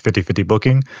back because 50-50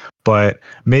 booking. But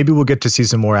maybe we'll get to see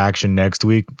some more action next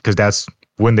week because that's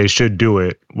when they should do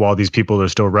it while these people are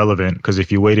still relevant. Because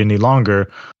if you wait any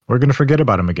longer, we're going to forget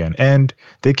about them again. And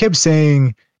they kept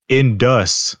saying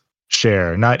Indus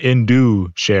Share, not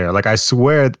Indu Share. Like I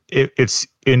swear it's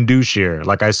Indu Share.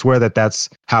 Like I swear that's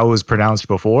how it was pronounced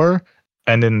before,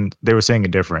 and then they were saying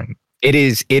it different. It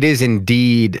is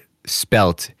indeed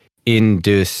spelt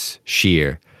Indus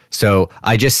Sheer. So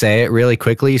I just say it really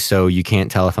quickly so you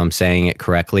can't tell if I'm saying it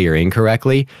correctly or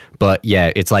incorrectly. But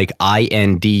yeah, it's like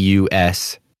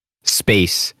INDUS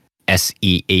space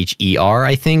SEHER,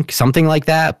 I think, something like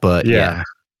that. But yeah.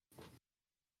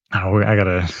 Oh, I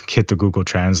gotta hit the Google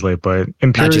Translate, but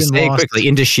Imperium just say it quickly.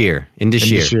 Indus Sheer.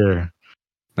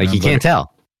 Like you can't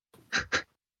tell.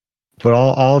 But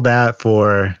all that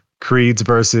for Creeds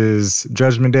versus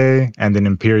Judgment Day, and then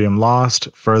Imperium lost,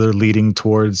 further leading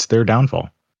towards their downfall.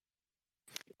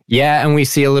 Yeah, and we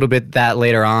see a little bit that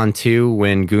later on too,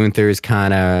 when Gunther's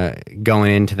kind of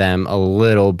going into them a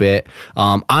little bit.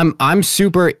 I'm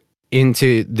super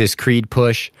into this Creed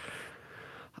push.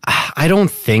 I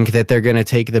don't think that they're going to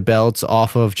take the belts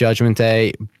off of Judgment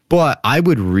Day, but I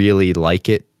would really like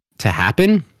it to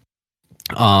happen.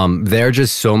 They're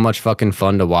just so much fucking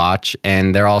fun to watch,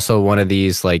 and they're also one of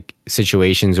these like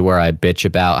situations where I bitch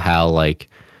about how like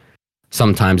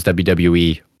sometimes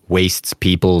WWE wastes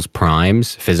people's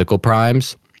primes, physical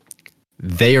primes.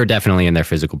 They are definitely in their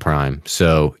physical prime,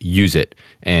 so use it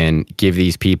and give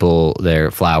these people their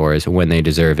flowers when they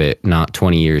deserve it, not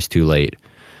 20 years too late.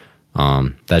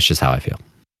 That's just how I feel.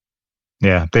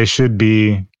 Yeah, they should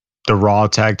be the Raw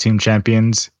Tag Team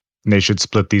Champions, and they should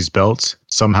split these belts.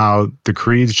 Somehow the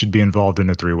Creeds should be involved in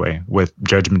a three-way with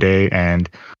Judgment Day and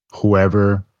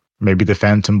whoever, maybe the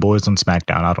Phantom Boys on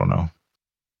SmackDown. I don't know.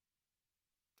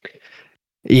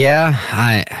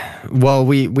 Yeah,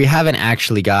 we haven't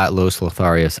actually got Los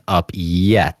Lotharios up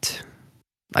yet.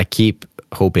 I keep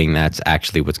hoping that's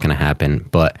actually what's going to happen.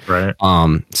 But right.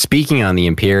 Speaking on the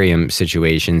Imperium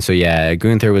situation, so yeah,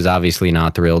 Gunther was obviously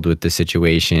not thrilled with the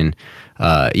situation.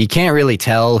 You can't really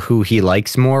tell who he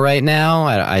likes more right now.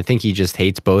 I think he just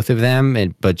hates both of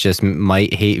them, but just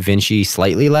might hate Vinci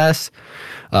slightly less.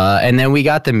 And then we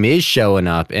got the Miz showing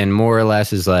up and more or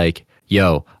less is like,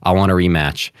 yo, I want a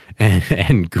rematch.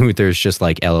 And Gunther's just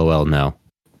like, LOL, no.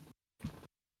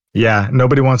 Yeah,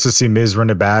 nobody wants to see Miz run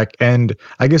it back. And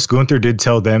I guess Gunther did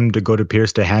tell them to go to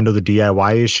Pierce to handle the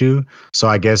DIY issue. So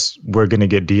I guess we're going to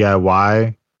get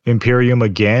DIY Imperium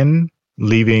again,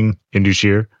 leaving Indus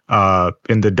Sher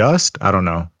in the dust. I don't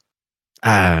know.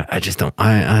 I just don't.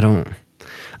 I don't.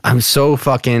 I'm so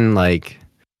fucking like.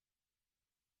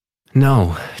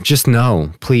 No, just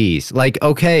no, please. Like,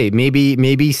 okay,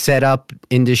 maybe set up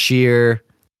Indus Sher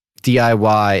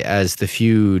DIY as the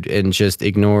feud and just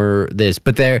ignore this.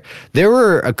 But there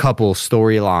were a couple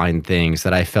storyline things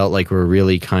that I felt like were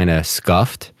really kind of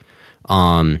scuffed.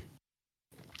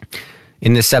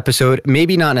 in this episode.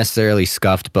 Maybe not necessarily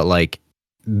scuffed, but like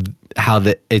how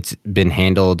it's been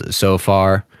handled so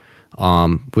far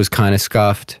was kind of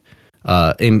scuffed.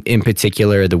 In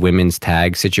particular, the women's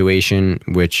tag situation,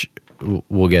 which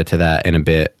we'll get to that in a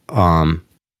bit.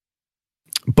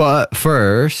 But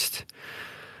first,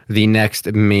 the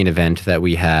next main event that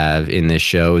we have in this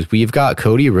show is we've got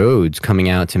Cody Rhodes coming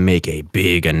out to make a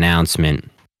big announcement.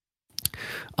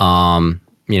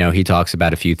 He talks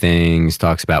about a few things,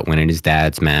 talks about winning his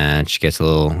dad's match, gets a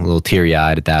little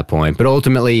teary-eyed at that point. But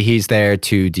ultimately, he's there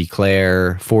to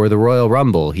declare for the Royal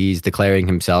Rumble. He's declaring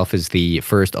himself as the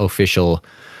first official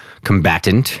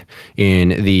combatant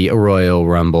in the Royal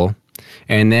Rumble.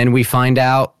 And then we find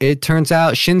out, it turns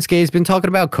out Shinsuke's been talking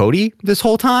about Cody this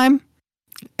whole time,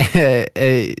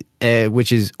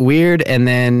 which is weird. And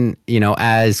then,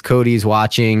 as Cody's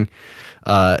watching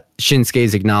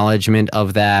Shinsuke's acknowledgement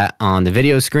of that on the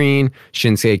video screen,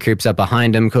 Shinsuke creeps up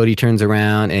behind him. Cody turns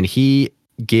around and he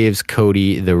gives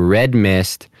Cody the red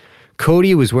mist.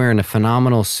 Cody was wearing a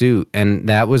phenomenal suit, and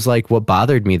that was like what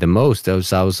bothered me the most. I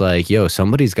was like, yo,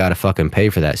 somebody's got to fucking pay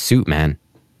for that suit, man.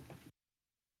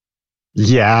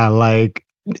 Yeah, like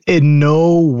in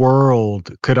no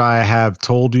world could I have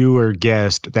told you or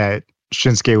guessed that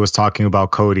Shinsuke was talking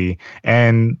about Cody.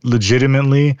 And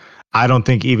legitimately, I don't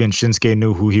think even Shinsuke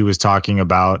knew who he was talking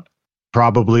about,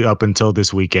 probably up until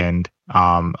this weekend.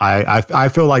 I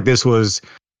feel like this was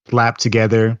slapped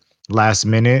together last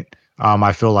minute.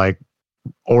 I feel like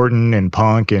Orton and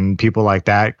Punk and people like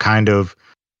that kind of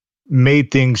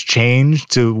made things change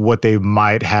to what they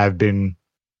might have been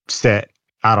set.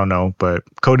 I don't know, but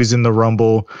Cody's in the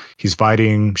Rumble. He's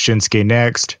fighting Shinsuke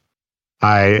next.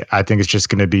 I think it's just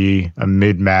going to be a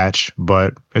mid-match,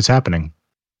 but it's happening.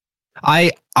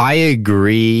 I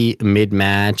agree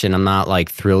mid-match, and I'm not like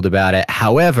thrilled about it.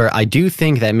 However, I do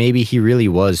think that maybe he really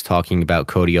was talking about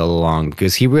Cody all along,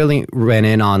 because he really ran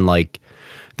in on like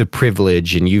the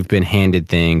privilege and you've been handed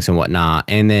things and whatnot.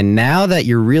 And then now that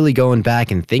you're really going back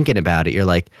and thinking about it, you're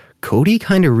like, Cody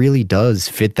kind of really does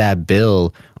fit that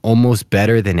bill almost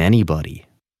better than anybody.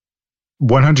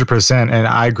 100%. And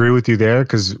I agree with you there,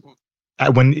 because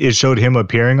when it showed him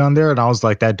appearing on there, and I was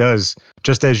like, that does,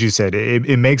 just as you said,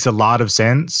 it makes a lot of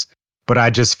sense, but I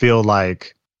just feel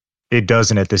like it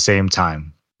doesn't at the same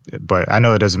time. But I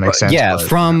know it doesn't make sense. Yeah,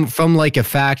 from like a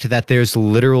fact that there's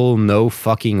literal no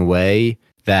fucking way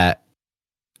that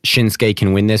Shinsuke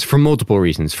can win this for multiple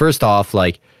reasons. First off,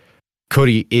 like,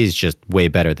 Cody is just way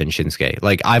better than Shinsuke.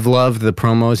 Like, I've loved the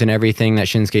promos and everything that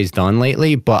Shinsuke's done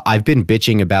lately, but I've been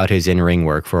bitching about his in-ring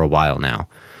work for a while now.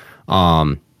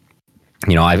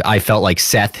 I felt like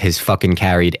Seth has fucking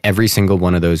carried every single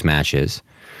one of those matches.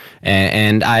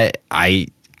 And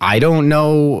I don't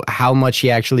know how much he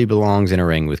actually belongs in a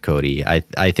ring with Cody.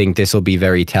 I think this will be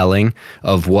very telling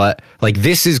of what, like,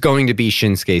 this is going to be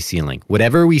Shinsuke's ceiling.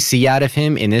 Whatever we see out of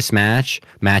him in this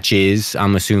matches,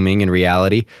 I'm assuming in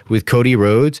reality, with Cody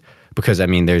Rhodes, because I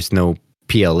mean, there's no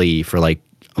PLE for like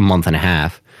a month and a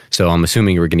half. So I'm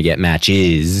assuming we're going to get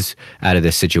matches out of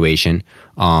this situation.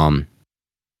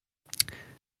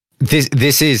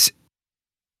 This is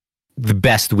the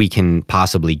best we can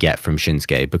possibly get from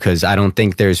Shinsuke, because I don't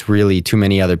think there's really too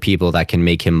many other people that can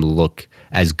make him look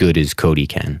as good as Cody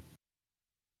can.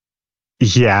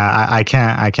 Yeah, I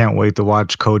can't wait to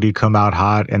watch Cody come out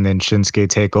hot and then Shinsuke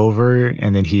take over,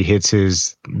 and then he hits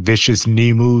his vicious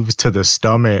knee moves to the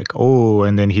stomach. Oh,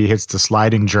 and then he hits the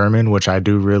sliding German, which I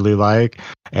do really like.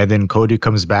 And then Cody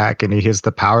comes back and he hits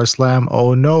the power slam.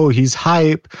 Oh no, he's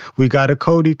hype. We got a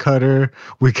Cody cutter.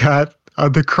 We got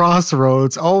the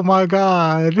Crossroads. Oh my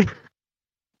God.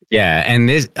 Yeah, and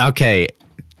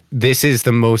this is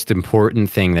the most important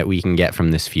thing that we can get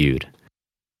from this feud.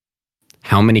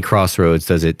 How many Crossroads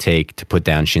does it take to put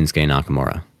down Shinsuke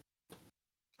Nakamura?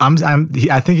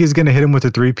 I think he's gonna hit him with a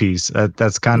 3-piece.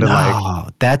 That's kind of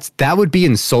like that would be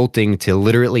insulting to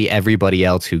literally everybody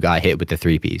else who got hit with the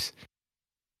 3-piece.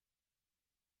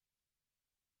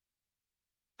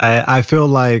 I feel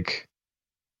like,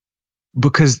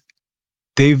 because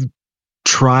they've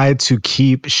tried to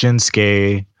keep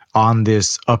Shinsuke on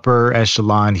this upper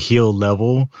echelon heel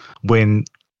level when,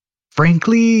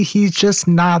 frankly, he's just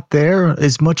not there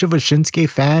as much of a Shinsuke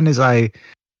fan as I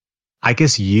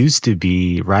guess used to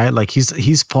be, right? Like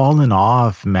he's fallen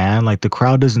off, man. Like the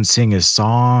crowd doesn't sing his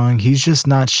song. He's just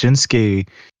not Shinsuke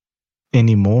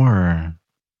anymore.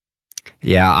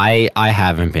 Yeah, I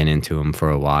haven't been into him for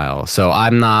a while. So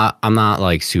I'm not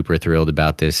like super thrilled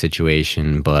about this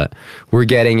situation, but we're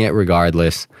getting it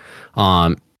regardless.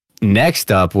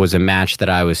 Next up was a match that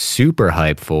I was super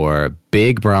hyped for,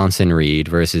 Big Bronson Reed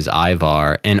versus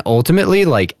Ivar. And ultimately,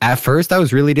 like, at first I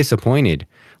was really disappointed.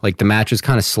 Like the match was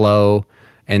kind of slow,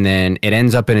 and then it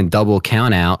ends up in a double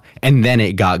count out, and then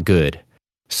it got good.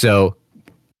 So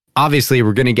obviously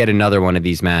we're going to get another one of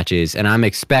these matches, and I'm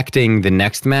expecting the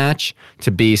next match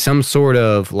to be some sort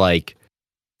of like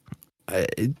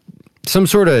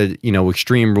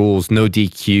Extreme Rules, no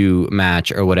DQ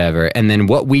match or whatever. And then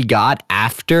what we got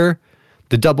after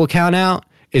the double count out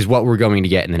is what we're going to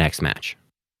get in the next match.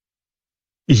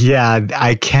 Yeah,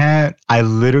 I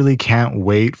literally can't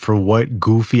wait for what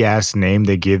goofy ass name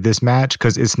they give this match,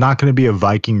 because it's not going to be a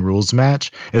Viking rules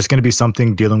match. It's going to be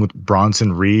something dealing with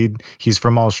Bronson Reed. He's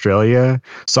from Australia.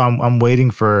 So I'm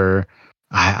waiting for,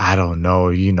 I don't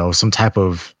know, some type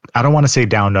of, I don't want to say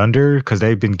down under because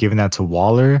they've been giving that to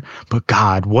Waller, but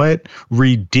God, what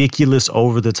ridiculous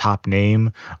over the top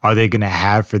name are they going to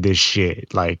have for this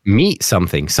shit? Like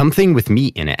something with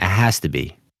meat in it. It has to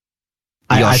be.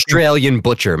 The Australian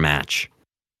Butcher match.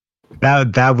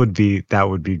 That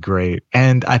would be great.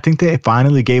 And I think they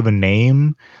finally gave a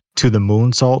name to the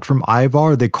moonsault from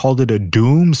Ivar. They called it a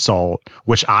Doom Salt,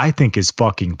 which I think is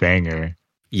fucking banger.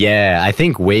 Yeah, I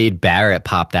think Wade Barrett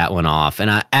popped that one off.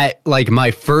 And I like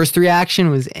my first reaction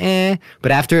was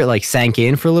but after it like sank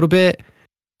in for a little bit,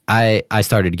 I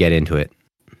started to get into it.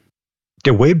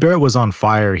 Yeah, Wade Barrett was on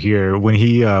fire here when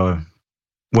he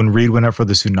when Reed went up for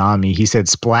the tsunami. He said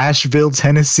Splashville,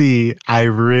 Tennessee. I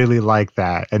really like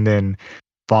that. And then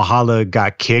Valhalla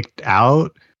got kicked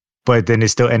out, but then it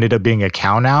still ended up being a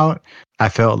count out. I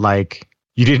felt like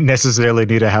you didn't necessarily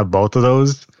need to have both of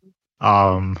those.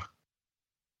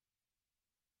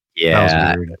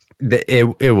 Yeah,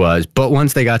 it was. But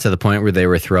once they got to the point where they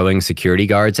were throwing security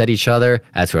guards at each other,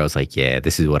 that's where I was like, yeah,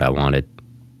 this is what I wanted.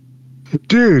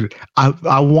 Dude,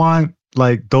 I want,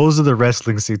 like, those are the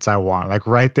wrestling seats I want. Like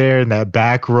right there in that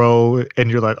back row, and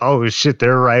you're like, oh shit,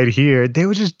 they're right here. They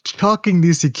were just chucking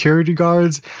these security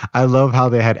guards. I love how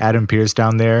they had Adam Pearce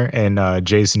down there and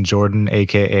Jason Jordan,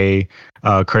 aka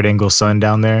Kurt Angle's son,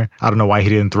 down there. I don't know why he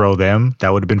didn't throw them.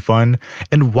 That would have been fun.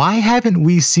 And why haven't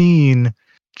we seen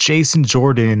Jason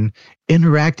Jordan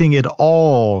interacting at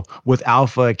all with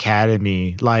Alpha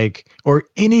Academy, like, or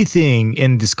anything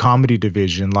in this comedy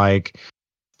division? Like,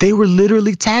 they were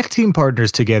literally tag team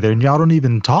partners together, and y'all don't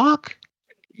even talk.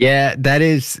 Yeah, that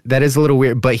is a little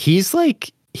weird. But he's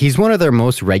one of their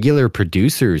most regular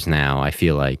producers now, I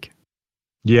feel like.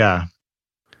 Yeah.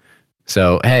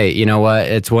 So hey, you know what?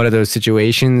 It's one of those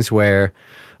situations where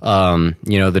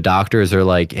the doctors are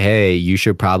like, hey, you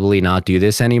should probably not do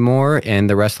this anymore. And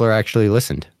the wrestler actually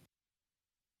listened.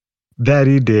 That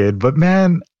he did. But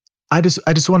man, I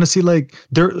just want to see, like,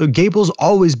 Gable's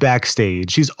always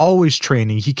backstage. He's always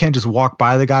training. He can't just walk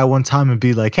by the guy one time and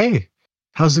be like, hey,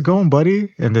 how's it going,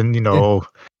 buddy? And then,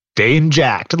 Dane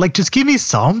jacked. Like, just give me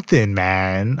something,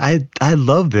 man. I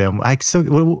love them.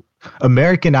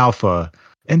 American Alpha.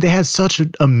 And they had such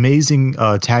an amazing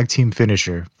tag team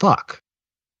finisher. Fuck.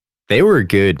 They were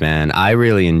good, man. I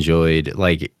really enjoyed,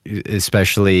 like,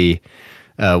 especially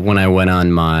when I went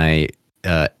on my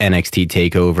NXT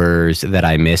takeovers that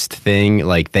I missed thing.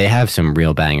 Like, they have some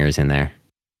real bangers in there.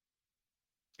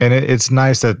 And it's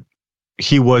nice that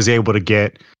he was able to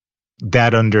get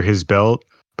that under his belt,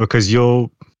 because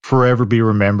you'll forever be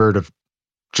remembered of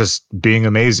just being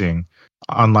amazing.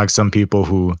 Unlike some people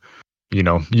who,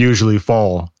 usually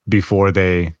fall before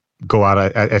they go out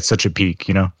at such a peak,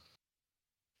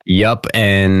 Yup,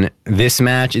 and this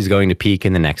match is going to peak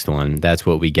in the next one. That's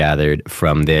what we gathered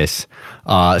from this.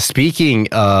 Speaking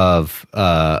of,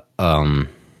 I'm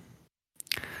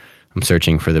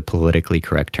searching for the politically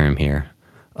correct term here.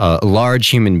 Large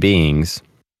human beings.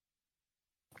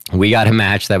 We got a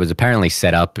match that was apparently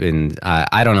set up in,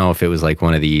 I don't know if it was like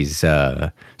one of these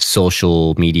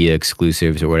social media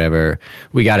exclusives or whatever.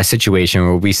 We got a situation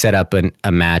where we set up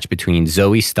a match between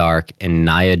Zoe Stark and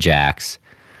Nia Jax.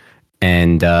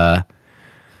 And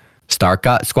Stark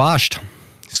got squashed.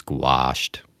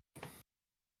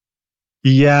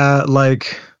 Yeah,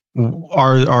 like,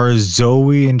 are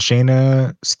Zoe and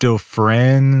Shayna still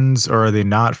friends, or are they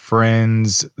not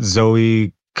friends?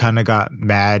 Zoe kind of got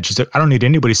mad. She's like, I don't need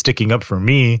anybody sticking up for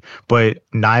me. But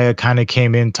Nia kind of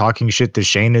came in talking shit to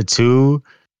Shayna too.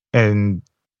 And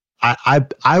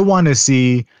I want to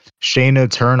see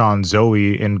Shayna turn on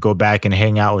Zoe and go back and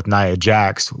hang out with Nia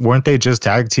Jax. Weren't they just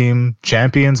tag team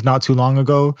champions not too long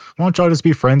ago? Why don't y'all just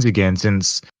be friends again?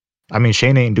 Since,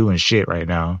 Shayna ain't doing shit right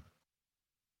now.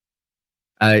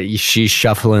 She's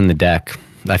shuffling the deck.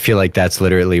 I feel like that's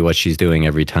literally what she's doing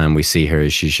every time we see her.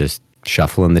 She's just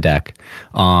shuffling the deck.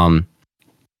 I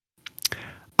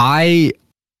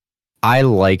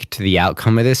liked the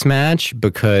outcome of this match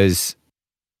because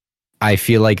I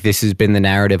feel like this has been the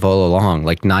narrative all along.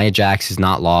 Like Nia Jax is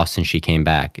not lost since she came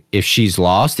back. If she's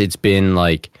lost, it's been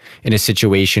like in a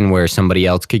situation where somebody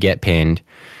else could get pinned.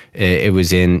 It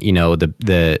was in, you know,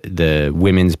 the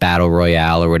women's battle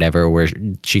royale or whatever, where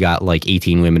she got like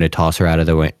 18 women to toss her out of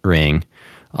the ring.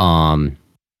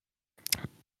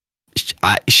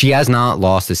 She has not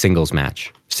lost a singles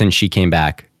match since she came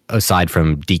back, aside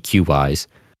from DQ wise.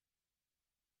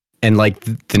 And like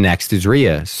the next is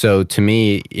Rhea. So to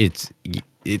me, it's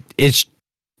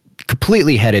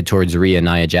completely headed towards Rhea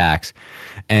Nia Jax,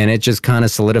 and it just kind of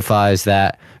solidifies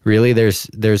that really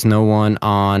there's no one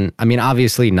on. I mean,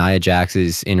 obviously Nia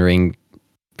Jax's in-ring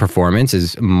performance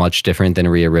is much different than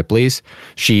Rhea Ripley's.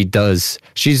 She's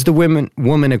the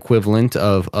woman equivalent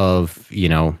of you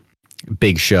know,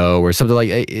 Big Show or something,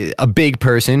 like a big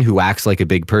person who acts like a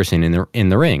big person in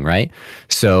the ring, right?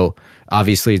 So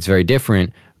obviously it's very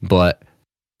different. But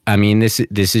I mean, this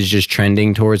is just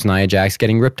trending towards Nia Jax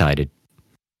getting riptided.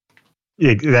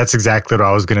 Yeah, that's exactly what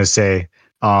I was gonna say.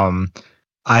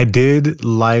 I did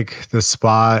like the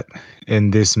spot in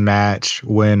this match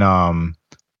when I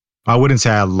wouldn't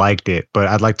say I liked it, but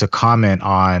I'd like to comment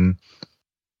on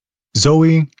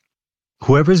Zoe.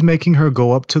 Whoever's making her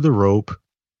go up to the rope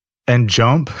and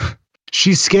jump,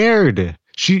 she's scared.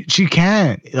 She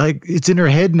can't, like, it's in her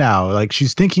head now. Like,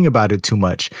 she's thinking about it too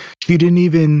much. She didn't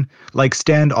even like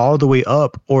stand all the way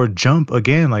up or jump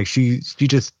again. Like she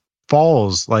just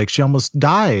falls. Like she almost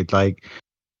died. Like,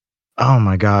 oh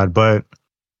my God. But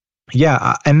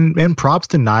yeah, and props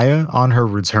to Nia on her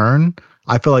return.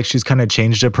 I feel like she's kind of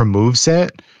changed up her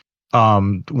moveset.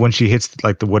 When she hits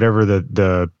like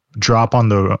the drop on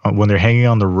the when they're hanging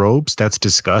on the ropes, that's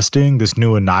disgusting. This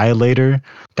new Annihilator,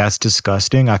 that's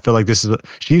disgusting. I feel like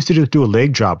she used to just do a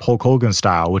leg drop Hulk Hogan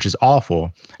style, which is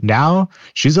awful. Now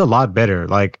she's a lot better.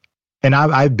 Like, and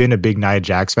I've been a big Nia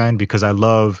Jax fan because I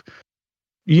love,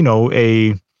 you know,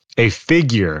 a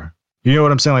figure. You know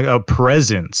what I'm saying? Like a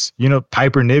presence. You know,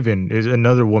 Piper Niven is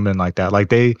another woman like that.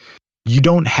 Like you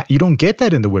don't get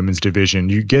that in the women's division.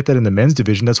 You get that in the men's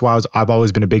division. That's why I've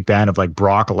always been a big fan of like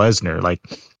Brock Lesnar. Like,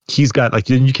 he's got, like,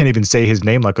 you can't even say his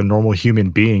name like a normal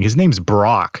human being. His name's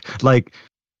Brock. Like,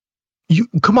 you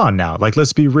come on now. Like,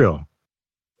 let's be real.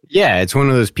 Yeah, it's one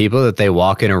of those people that they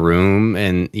walk in a room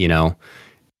and, you know,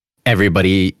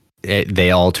 everybody, they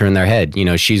all turn their head. You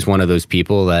know, she's one of those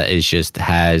people that is just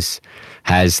has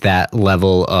that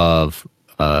level of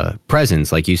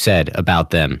presence, like you said, about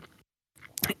them.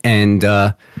 And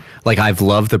like, I've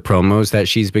loved the promos that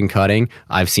she's been cutting.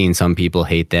 I've seen some people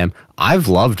hate them. I've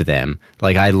loved them.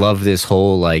 Like, I love this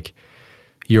whole, like,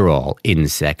 you're all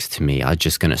insects to me. I'm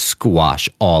just going to squash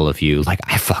all of you. Like,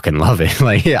 I fucking love it.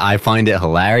 Like, I find it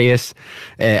hilarious.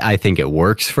 I think it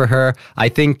works for her. I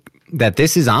think that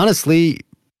this is honestly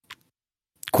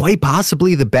quite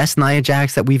possibly the best Nia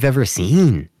Jax that we've ever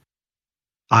seen.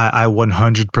 I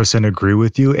 100% agree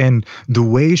with you. And the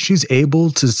way she's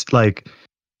able to, like,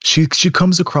 she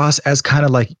comes across as kind of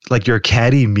like your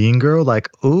catty mean girl, like,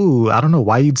 ooh, I don't know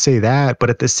why you'd say that, but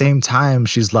at the same time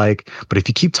she's like, but if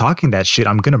you keep talking that shit,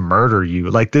 I'm gonna murder you.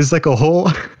 Like, there's like a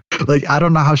whole like, I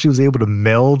don't know how she was able to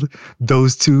meld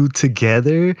those two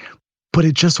together, but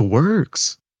it just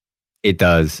works. It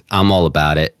does. I'm all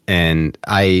about it. And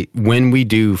when we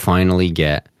do finally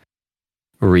get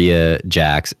Rhea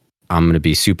Jax, I'm gonna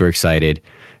be super excited.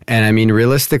 And I mean,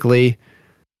 realistically,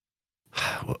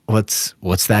 what's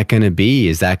that going to be?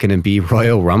 Is that going to be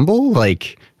Royal Rumble?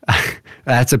 Like,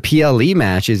 that's a PLE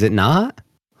match, is it not?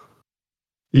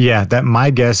 Yeah, that my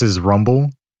guess is Rumble.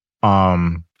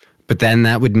 But then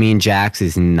that would mean Jax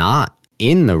is not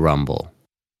in the Rumble.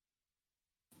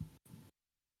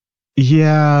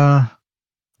 Yeah,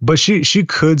 but she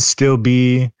could still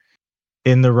be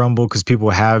in the Rumble because people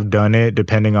have done it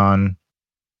depending on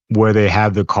where they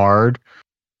have the card.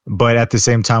 But at the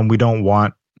same time, we don't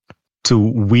want to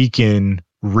weaken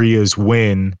Rhea's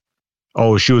win.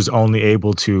 Oh, she was only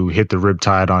able to hit the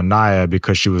riptide on Nia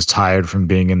because she was tired from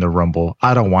being in the Rumble.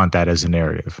 I don't want that as a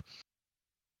narrative.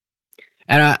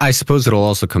 And I suppose it'll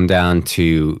also come down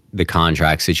to the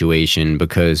contract situation,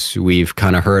 because we've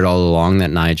kind of heard all along that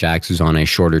Nia Jax is on a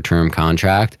shorter term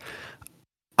contract.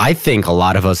 I think a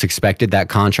lot of us expected that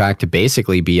contract to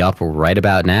basically be up right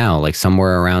about now, like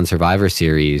somewhere around Survivor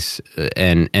Series.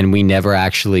 And we never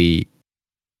actually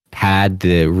had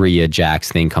the Rhea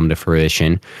Jax thing come to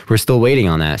fruition. We're still waiting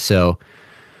on that. So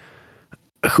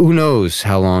who knows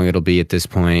how long it'll be at this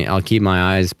point. I'll keep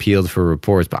my eyes peeled for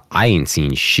reports, but I ain't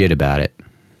seen shit about it.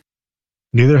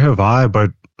 Neither have I,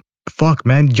 but fuck,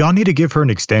 man, y'all need to give her an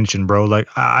extension, bro. Like,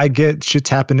 I get shit's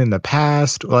happened in the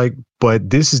past, like, but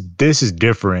this is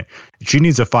different. She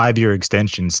needs a 5-year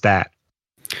extension stat.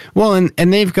 Well,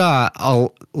 and they've got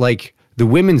like the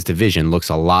women's division looks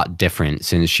a lot different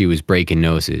since she was breaking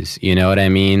noses. You know what I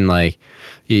mean? Like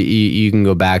you can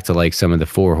go back to like some of the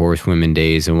four horsewomen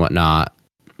days and whatnot.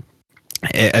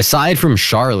 Aside from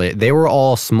Charlotte, they were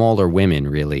all smaller women,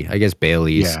 really. I guess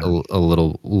Bailey's a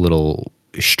little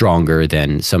stronger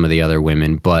than some of the other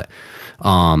women, but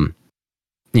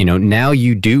you know, now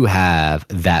you do have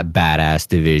that badass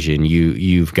division.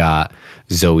 You've got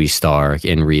Zoe Stark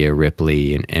and Rhea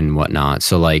Ripley and whatnot.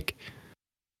 So like,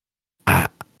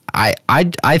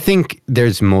 I think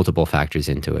there's multiple factors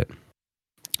into it,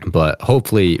 but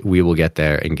hopefully we will get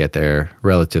there and get there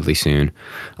relatively soon.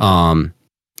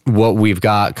 What we've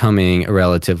got coming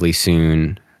relatively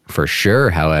soon for sure,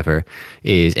 however,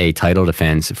 is a title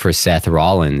defense for Seth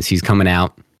Rollins. He's coming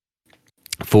out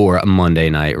for Monday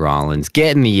Night Rollins,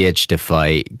 getting the itch to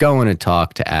fight, going to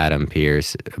talk to Adam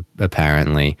Pearce,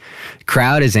 apparently.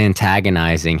 Crowd is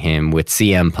antagonizing him with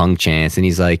CM Punk chants, and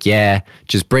he's like, yeah,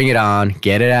 just bring it on,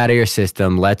 get it out of your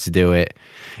system, let's do it.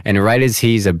 And right as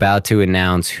he's about to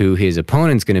announce who his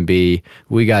opponent's going to be,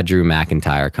 we got Drew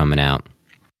McIntyre coming out.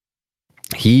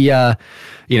 He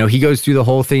goes through the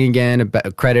whole thing again,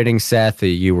 about crediting Seth that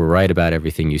you were right about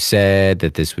everything you said,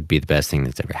 that this would be the best thing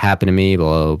that's ever happened to me,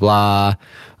 blah, blah,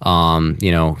 blah.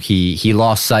 He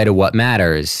lost sight of what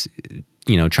matters,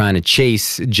 trying to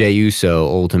chase Jey Uso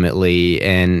ultimately.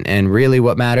 And really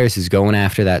what matters is going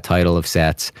after that title of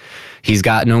Seth's. He's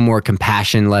got no more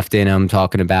compassion left in him,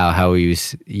 talking about how he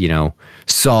was,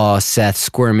 saw Seth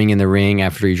squirming in the ring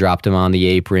after he dropped him on the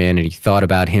apron, and he thought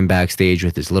about him backstage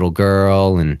with his little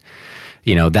girl, and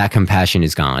that compassion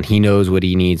is gone. He knows what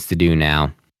he needs to do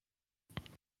now.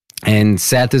 And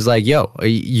Seth is like, yo,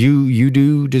 you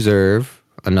do deserve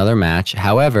another match.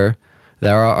 However,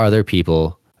 there are other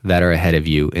people that are ahead of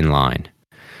you in line.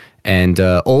 And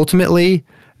ultimately,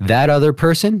 that other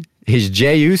person is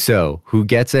Jey Uso, who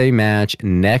gets a match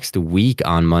next week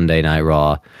on Monday Night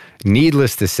Raw.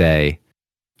 Needless to say,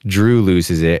 Drew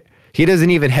loses it. He doesn't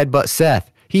even headbutt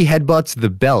Seth. He headbutts the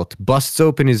belt, busts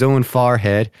open his own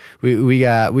forehead. We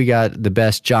got the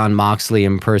best Jon Moxley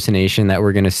impersonation that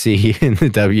we're gonna see in the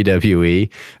WWE,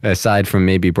 aside from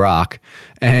maybe Brock.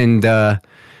 And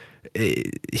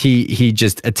he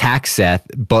just attacks Seth.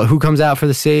 But who comes out for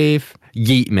the save?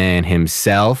 Yeet Man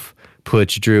himself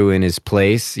puts Drew in his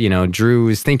place. Drew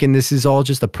is thinking this is all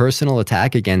just a personal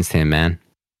attack against him, man.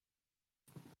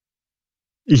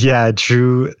 Yeah,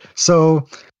 Drew. So,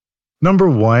 number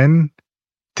one,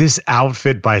 this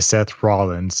outfit by Seth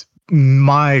Rollins.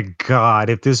 My God,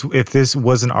 if this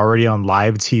wasn't already on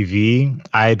live TV,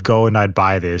 I'd go and I'd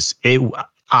buy this. Huge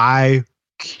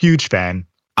fan.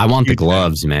 I want the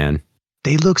gloves, man.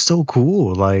 They look so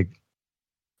cool. Like,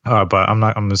 but I'm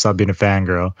gonna stop being a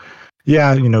fangirl.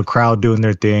 Yeah, crowd doing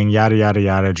their thing, yada, yada,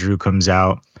 yada. Drew comes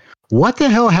out. What the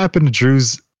hell happened to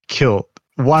Drew's kilt?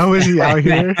 Why was he out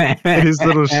here in his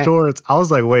little shorts? I was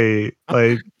like, wait,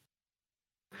 like.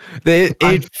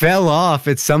 It fell off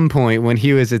at some point when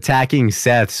he was attacking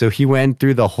Seth. So he went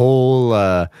through the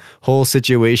whole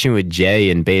situation with Jey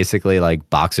in basically like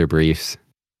boxer briefs.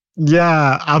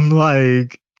 Yeah, I'm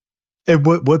like, and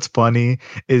what's funny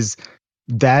is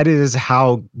that is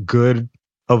how good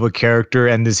of a character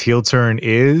and this heel turn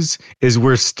is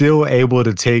we're still able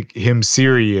to take him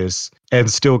serious and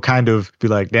still kind of be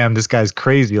like, damn, this guy's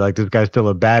crazy. Like, this guy's still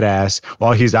a badass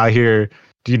while he's out here,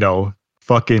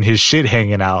 fucking his shit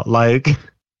hanging out. Like,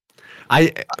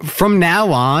 from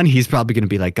now on, he's probably going to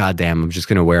be like, God damn, I'm just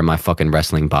going to wear my fucking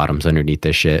wrestling bottoms underneath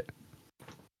this shit.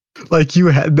 Like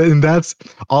and that's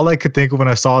all I could think of when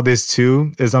I saw this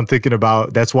too, is I'm thinking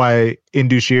about, that's why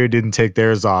Indus didn't take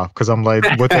theirs off. Cause I'm like,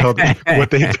 what the hell,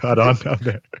 what they got on down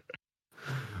there?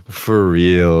 For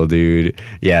real, dude.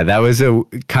 Yeah, that was a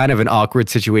kind of an awkward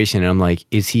situation. And I'm like,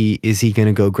 is he going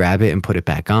to go grab it and put it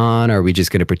back on? Or are we just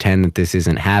going to pretend that this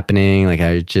isn't happening? Like,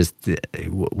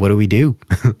 what do we do?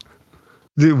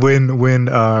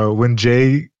 When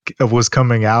Jey was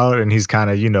coming out and he's kind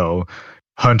of,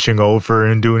 hunching over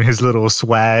and doing his little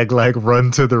swag, like run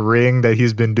to the ring that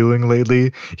he's been doing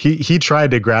lately. He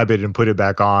tried to grab it and put it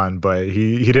back on, but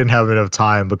he didn't have enough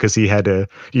time because he had to,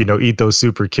 eat those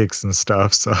super kicks and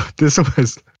stuff. So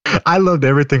I loved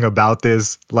everything about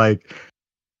this. Like,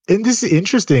 and this is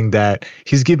interesting that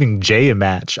he's giving Jey a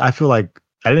match. I feel like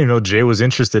I didn't even know Jey was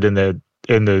interested in the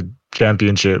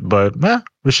championship, but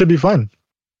it should be fun.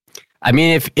 I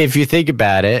mean, if you think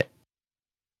about it,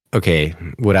 okay,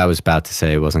 what I was about to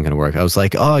say wasn't going to work. I was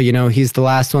like, oh, he's the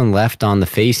last one left on the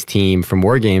face team from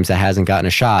War Games that hasn't gotten a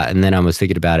shot. And then I was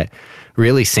thinking about it.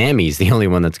 Really, Sammy's the only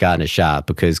one that's gotten a shot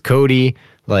because Cody,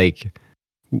 like,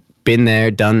 been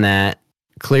there, done that.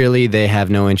 clearly they have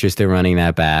no interest in running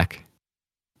that back.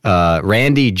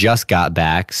 Randy just got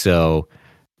back, so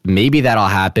maybe that'll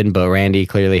happen, but Randy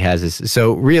clearly has his.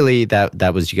 So really,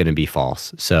 that was going to be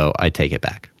false. So I take it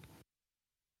back.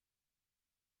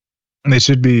 It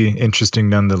should be interesting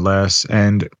nonetheless.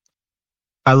 And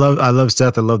I love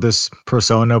Seth. I love this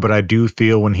persona, but I do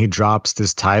feel when he drops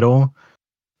this title,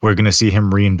 we're going to see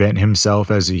him reinvent himself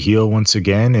as a heel once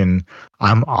again. And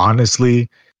I'm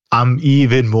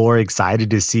even more excited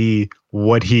to see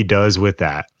what he does with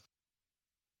that.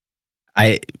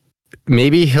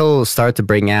 Maybe he'll start to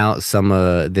bring out some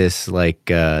of this, like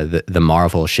the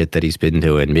Marvel shit that he's been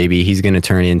doing. Maybe he's going to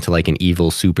turn into like an evil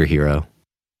superhero.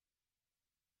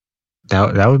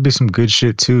 That would be some good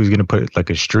shit too. He's gonna put like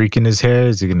a streak in his hair.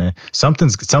 Is he gonna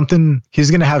something?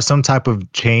 He's gonna have some type of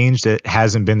change that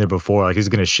hasn't been there before. Like he's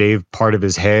gonna shave part of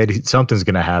his head. Something's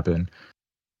gonna happen.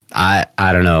 I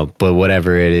don't know, but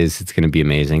whatever it is, it's gonna be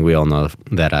amazing. We all know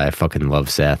that I fucking love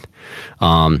Seth.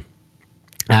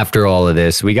 After all of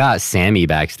this, we got Sammy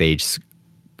backstage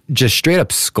just straight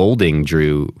up scolding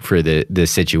Drew for the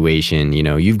situation. You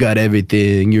know, you've got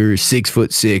everything. You're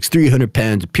 6'6", 300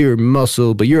 pounds of pure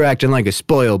muscle, but you're acting like a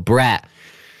spoiled brat.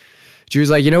 Drew's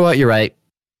like, you know what? You're right.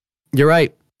 You're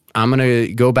right. I'm going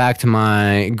to go back to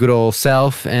my good old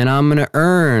self, and I'm going to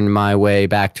earn my way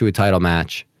back to a title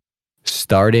match.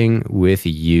 Starting with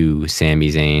you, Sami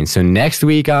Zayn. So next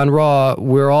week on Raw,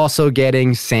 we're also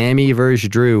getting Sammy versus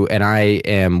Drew, and I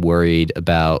am worried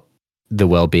about the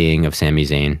well-being of Sami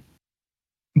Zayn.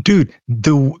 Dude,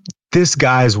 this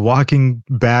guy's walking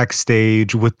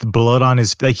backstage with the blood on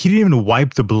his, like, he didn't even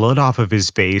wipe the blood off of his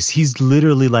face. He's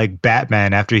literally like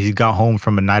Batman after he got home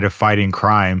from a night of fighting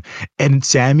crime. And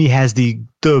Sammy has the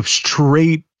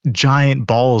straight giant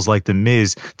balls like the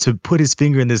Miz to put his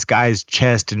finger in this guy's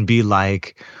chest and be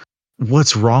like,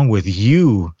 what's wrong with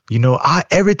you? You know,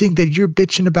 everything that you're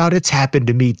bitching about, it's happened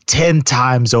to me 10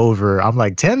 times over. I'm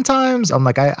like, 10 times? I'm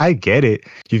like, I get it.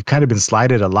 You've kind of been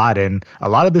slighted a lot, and a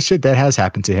lot of the shit that has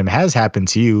happened to him has happened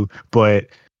to you, but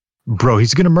bro,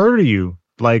 he's gonna murder you,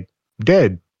 like,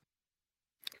 dead.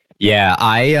 Yeah,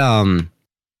 I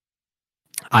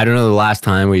don't know the last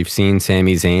time we've seen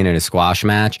Sami Zayn in a squash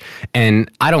match,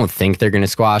 and I don't think they're gonna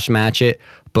squash match it,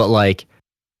 but like,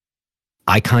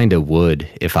 I kind of would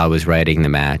if I was writing the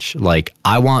match. Like,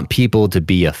 I want people to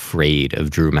be afraid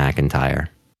of Drew McIntyre.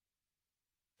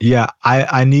 Yeah,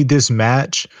 I need this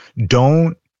match.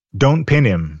 Don't pin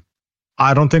him.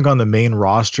 I don't think on the main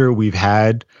roster we've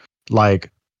had,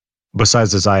 like,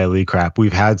 besides the Xia Li crap,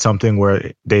 we've had something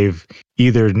where they've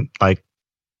either like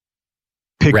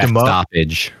picked him up.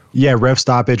 Stoppage. Yeah, ref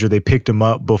stoppage, or they picked him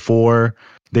up before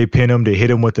they pin him to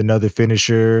hit him with another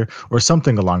finisher or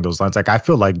something along those lines. Like, I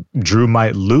feel like Drew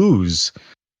might lose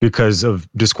because of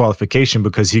disqualification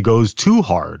because he goes too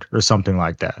hard or something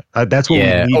like that. That's what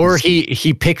we need. Or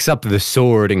he picks up the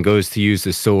sword and goes to use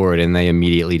the sword and they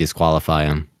immediately disqualify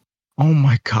him. Oh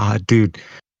my God, dude.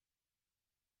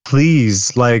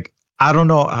 Please, like, I don't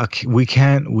know.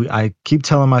 I keep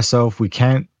telling myself we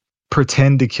can't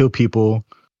pretend to kill people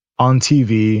on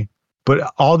TV.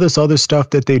 But all this other stuff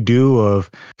that they do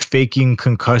of faking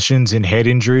concussions and head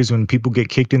injuries when people get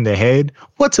kicked in the head,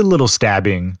 what's a little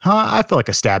stabbing? Huh? I feel like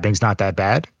a stabbing's not that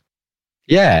bad.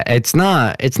 Yeah, it's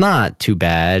not too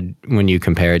bad when you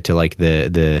compare it to like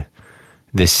the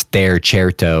stair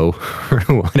certo or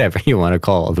whatever you want to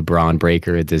call the Braun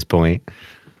breaker at this point.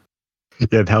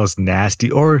 Yeah, that was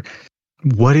nasty. Or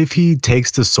what if he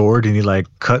takes the sword and he like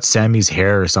cuts Sammy's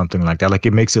hair or something like that? Like,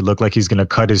 it makes it look like he's going to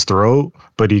cut his throat,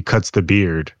 but he cuts the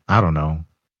beard. I don't know.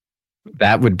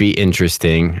 That would be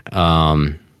interesting.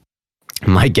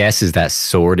 My guess is that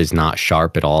sword is not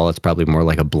sharp at all. It's probably more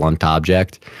like a blunt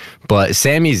object. But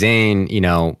Sami Zayn, you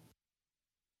know,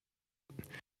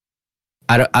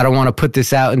 I don't want to put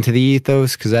this out into the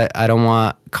ethos because I don't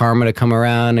want karma to come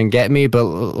around and get me. But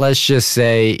let's just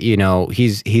say, you know,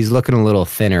 he's looking a little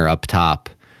thinner up top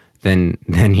than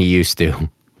he used to.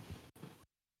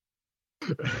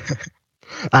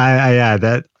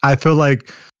 I feel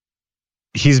like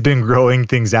he's been growing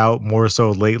things out more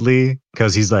so lately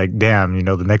because he's like, damn, you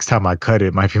know, the next time I cut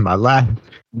it might be my last.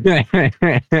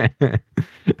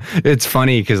 It's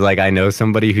funny because like I know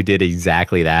somebody who did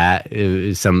exactly that. It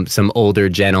was some older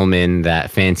gentleman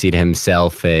that fancied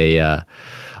himself a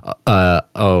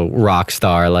rock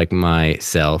star like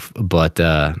myself, but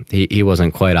he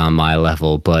wasn't quite on my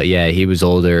level. But yeah, he was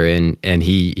older and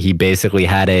he basically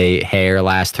had a hair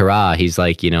last hurrah. He's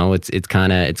like, you know, it's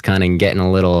kind of getting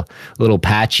a little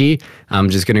patchy. I'm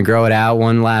just gonna grow it out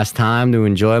one last time to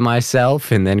enjoy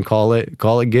myself and then call it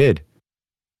good.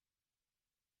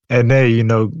 And hey,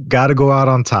 gotta go out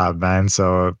on top, man.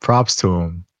 So props to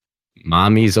him.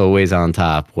 Mommy's always on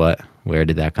top. What? Where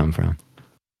did that come from?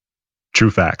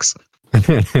 True facts.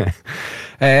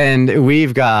 And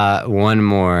we've got one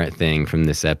more thing from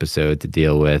this episode to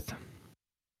deal with.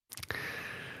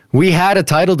 We had a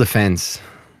title defense.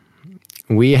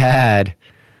 We had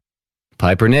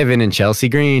Piper Niven and Chelsea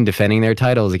Green defending their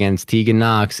titles against Tegan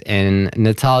Nox and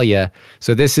Natalya.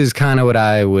 So this is kind of what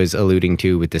I was alluding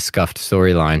to with the scuffed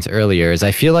storylines earlier, is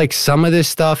I feel like some of this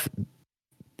stuff,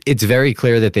 it's very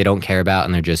clear that they don't care about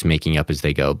and they're just making up as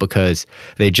they go, because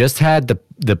they just had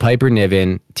the Piper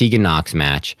Niven Tegan Nox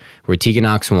match where Tegan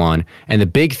Nox won, and the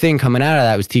big thing coming out of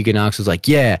that was Tegan Nox was like,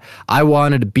 yeah, I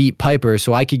wanted to beat Piper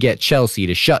so I could get Chelsea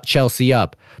to shut Chelsea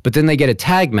up. But then they get a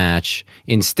tag match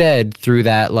instead through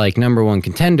that like number one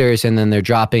contenders, and then they're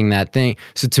dropping that thing.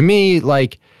 So to me,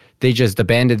 like, they just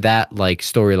abandoned that like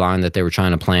storyline that they were trying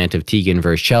to plant of Tegan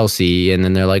versus Chelsea, and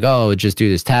then they're like, oh, just do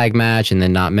this tag match and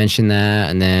then not mention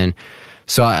that. And then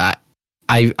so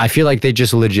I feel like they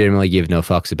just legitimately give no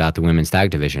fucks about the women's tag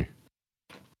division.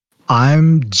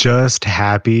 I'm just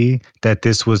happy that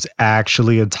this was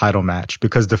actually a title match,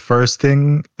 because the first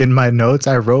thing in my notes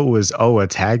I wrote was, oh, a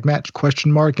tag match ?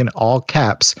 In all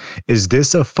caps. Is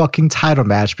this a fucking title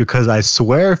match? Because I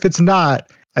swear if it's not.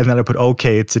 And then I put,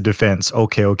 okay, it's a defense.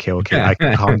 Okay. I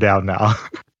can calm down now.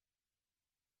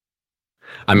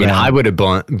 I mean, I would have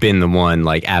been the one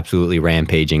like absolutely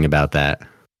rampaging about that.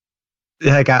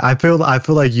 Like I feel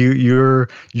like your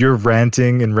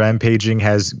ranting and rampaging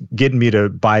has getting me to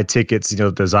buy tickets.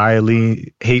 The Xia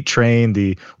Li hate train,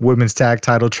 the women's tag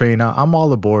title train. I'm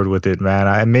all aboard with it, man.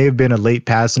 I may have been a late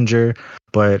passenger,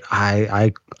 but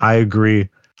I agree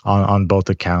on both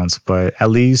accounts. But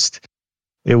at least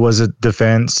it was a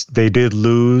defense. They did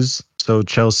lose, so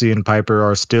Chelsea and Piper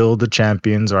are still the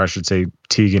champions, or I should say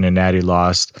Tegan and Natty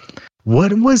lost.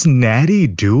 What was Natty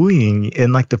doing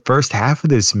in like the first half of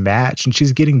this match? And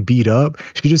she's getting beat up.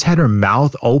 She just had her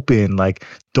mouth open like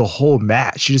the whole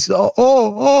match. She just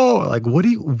like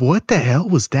what the hell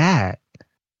was that?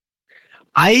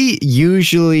 I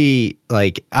usually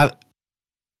like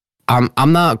I'm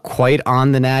not quite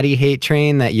on the Natty hate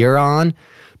train that you're on,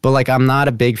 but like I'm not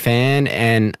a big fan,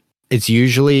 and it's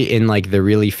usually in like the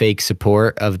really fake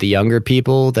support of the younger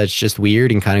people that's just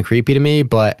weird and kind of creepy to me.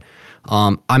 But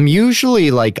I'm usually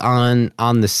like on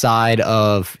the side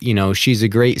of, she's a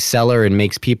great seller and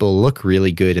makes people look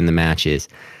really good in the matches.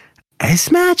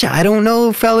 This match, I don't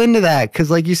know, fell into that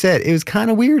because, like you said, it was kind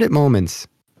of weird at moments.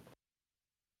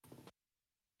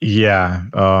 Yeah.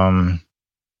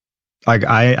 Like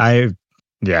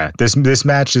this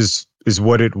match is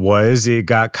what it was. It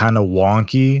got kind of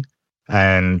wonky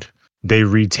and they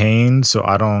retained. So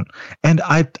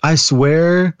I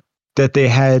swear that they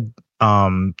had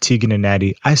Tegan and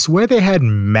Natty. I swear they had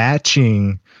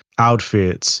matching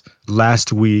outfits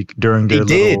last week during their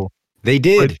They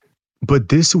did. But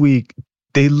this week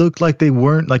they looked like they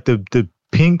weren't, like the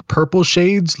pink purple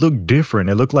shades looked different.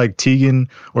 It looked like Tegan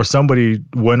or somebody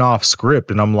went off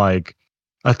script, and I'm like,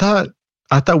 I thought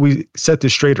we set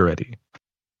this straight already.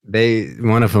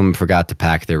 One of them forgot to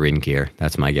pack their ring gear.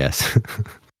 That's my guess.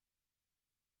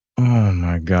 Oh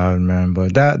my God, man.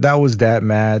 But that was that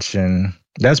match, and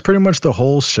that's pretty much the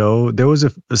whole show. There was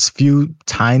a few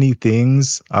tiny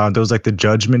things. There was like the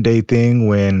Judgment Day thing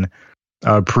when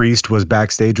Priest was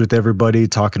backstage with everybody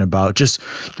talking about just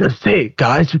say it,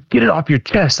 guys, just get it off your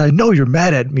chest. I know you're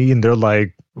mad at me, and they're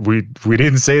like, we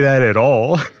didn't say that at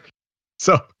all.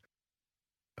 So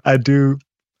I do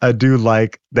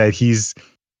like that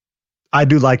I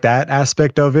do like that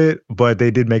aspect of it, but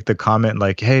they did make the comment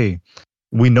like, hey,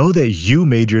 we know that you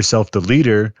made yourself the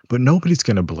leader, but nobody's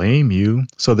going to blame you.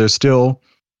 So that's still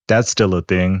a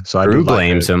thing. So Drew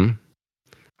blames him.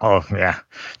 Oh, yeah.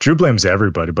 Drew blames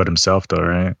everybody but himself, though,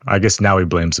 right? I guess now he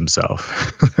blames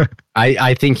himself.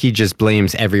 I think he just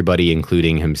blames everybody,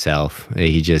 including himself.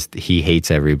 He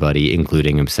hates everybody,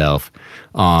 including himself.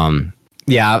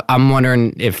 Yeah, I'm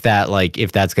wondering if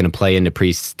that's going to play into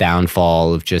Priest's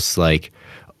downfall of just like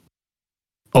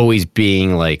always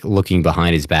being like looking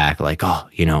behind his back, like, oh,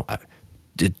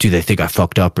 do they think I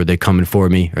fucked up? Are they coming for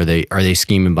me? Are they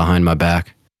scheming behind my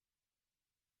back?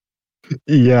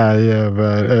 Yeah,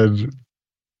 man.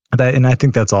 And I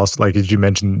think that's also, like, as you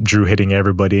mentioned, Drew hitting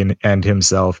everybody and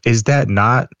himself. Is that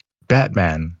not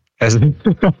Batman?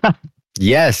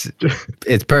 Yes,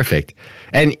 it's perfect.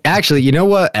 And actually, you know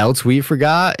what else we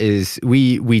forgot is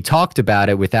we talked about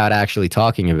it without actually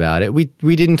talking about it.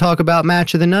 We didn't talk about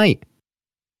match of the night.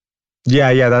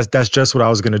 Yeah, that's just what I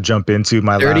was going to jump into.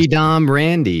 Dirty Dom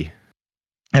Randy.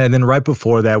 And then right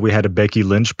before that, we had a Becky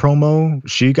Lynch promo.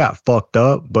 She got fucked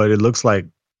up, but it looks like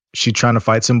she trying to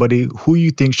fight somebody. Who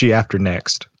you think she after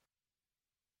next?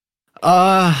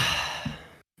 I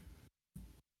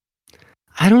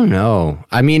don't know.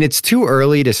 I mean, it's too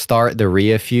early to start the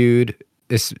Rhea feud.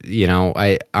 This,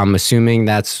 I'm assuming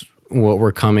that's what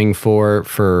we're coming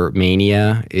for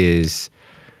Mania is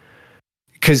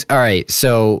because, all right,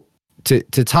 so to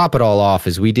top it all off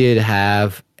is we did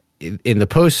have in the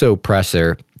post-show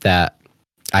presser that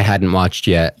I hadn't watched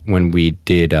yet when we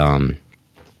did what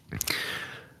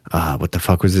the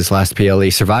fuck was this last PLE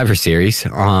Survivor Series?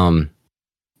 When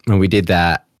we did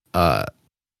that,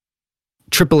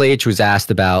 Triple H was asked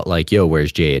about like, yo,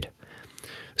 where's Jade?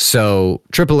 So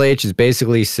Triple H has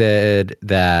basically said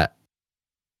that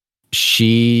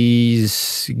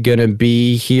she's gonna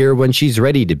be here when she's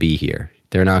ready to be here.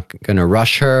 They're not gonna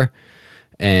rush her.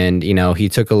 And, he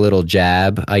took a little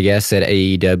jab, I guess, at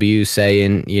AEW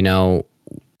saying,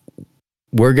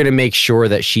 we're gonna make sure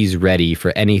that she's ready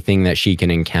for anything that she can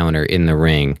encounter in the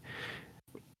ring.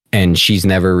 And she's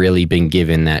never really been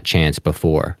given that chance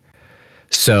before.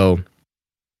 So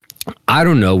I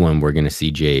don't know when we're gonna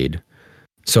see Jade.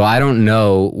 So I don't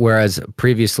know. Whereas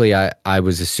previously I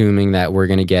was assuming that we're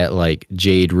going to get like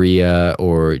Jade Rhea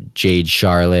or Jade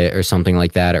Charlotte or something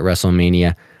like that at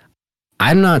WrestleMania.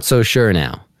 I'm not so sure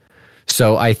now.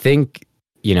 So I think,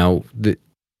 the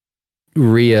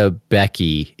Rhea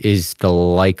Becky is the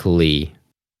likely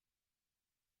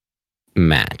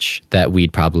match that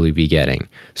we'd probably be getting.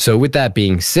 So with that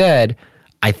being said,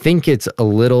 I think it's a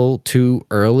little too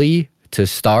early to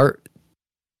start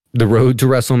the road to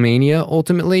WrestleMania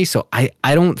ultimately. So I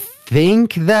don't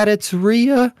think that it's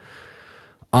Rhea.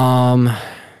 I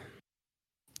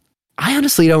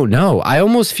honestly don't know. I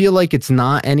almost feel like it's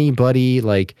not anybody.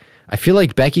 Like, I feel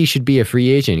like Becky should be a free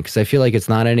agent because I feel like it's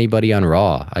not anybody on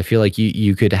Raw. I feel like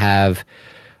you could have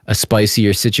a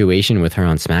spicier situation with her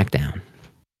on SmackDown.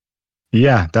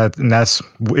 Yeah, that's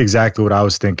exactly what I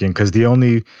was thinking. Because the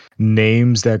only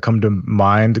names that come to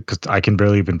mind, because I can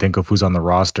barely even think of who's on the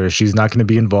roster, she's not going to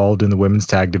be involved in the women's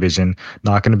tag division.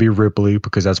 Not going to be Ripley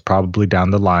because that's probably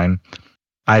down the line.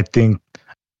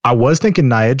 I was thinking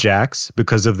Nia Jax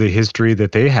because of the history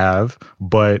that they have,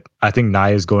 but I think Nia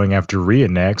is going after Rhea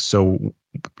next. So,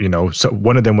 so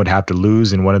one of them would have to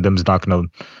lose, and one of them's not going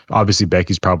to. Obviously,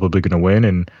 Becky's probably going to win,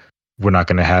 and we're not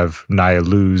going to have Nia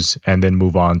lose and then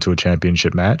move on to a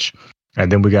championship match.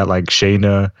 And then we got like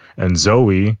Shayna and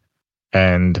Zoe.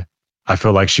 And I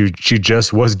feel like she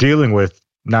just was dealing with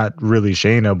not really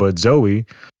Shayna, but Zoe.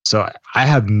 So I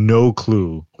have no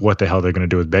clue what the hell they're going to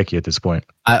do with Becky at this point.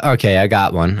 Okay, I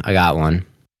got one.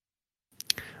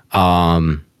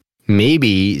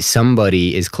 Maybe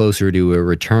somebody is closer to a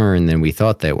return than we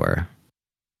thought they were.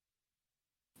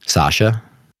 Sasha?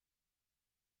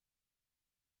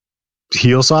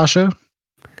 Heel Sasha?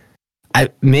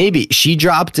 Maybe she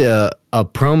dropped a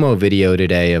promo video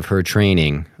today of her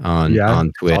training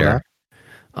on Twitter.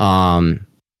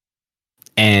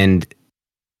 And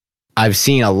I've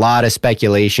seen a lot of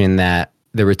speculation that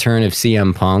the return of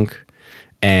CM Punk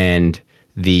and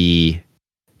the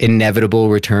inevitable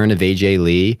return of AJ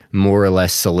Lee more or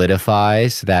less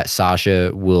solidifies that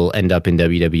Sasha will end up in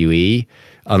WWE.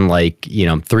 Unlike,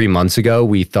 3 months ago,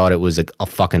 we thought it was a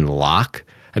fucking lock.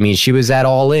 I mean, she was at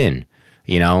All In,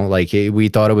 we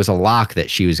thought it was a lock that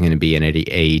she was going to be in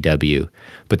AEW.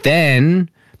 But then,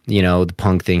 the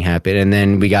Punk thing happened. And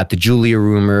then we got the Julia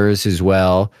rumors as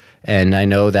well. And I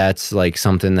know that's like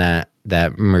something that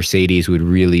Mercedes would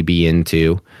really be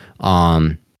into.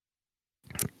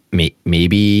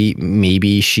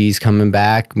 Maybe she's coming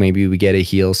back. Maybe we get a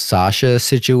heel Sasha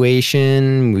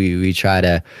situation. We try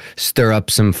to stir up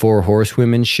some 4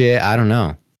 horsewomen shit. I don't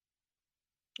know.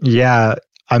 Yeah,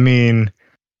 I mean,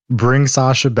 bring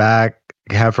Sasha back,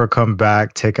 have her come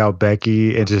back, take out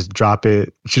Becky, and just drop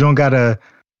it. She don't gotta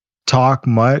talk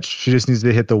much. She just needs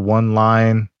to hit the one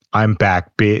line, "I'm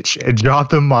back, bitch," and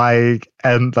drop the mic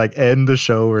and like end the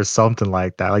show or something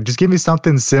like that. Like, just give me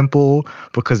something simple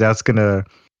because it's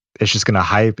just gonna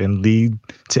hype and lead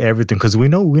to everything. Because we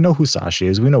know who Sasha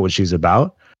is. We know what she's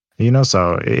about.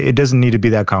 So it doesn't need to be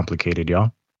that complicated,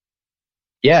 y'all.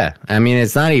 Yeah, I mean,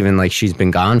 it's not even like she's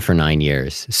been gone for 9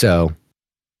 years. So,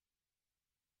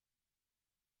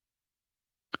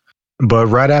 but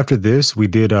right after this, we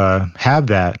did have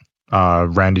that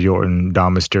Randy Orton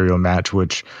Dom Mysterio match,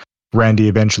 which Randy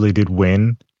eventually did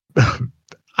win.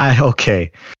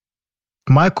 Okay,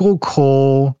 Michael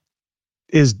Cole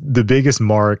is the biggest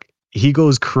mark. He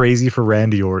goes crazy for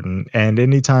Randy Orton, and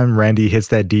anytime Randy hits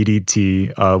that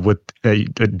DDT with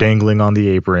dangling on the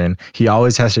apron, he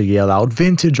always has to yell out,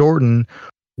 "Vintage Orton."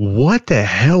 What the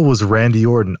hell was Randy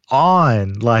Orton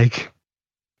on? Like,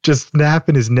 just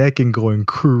snapping his neck and going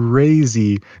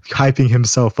crazy, hyping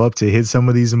himself up to hit some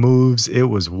of these moves. It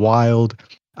was wild.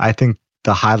 I think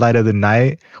the highlight of the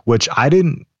night, which I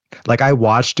didn't like, I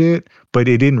watched it, but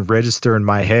it didn't register in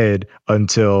my head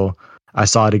until I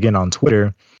saw it again on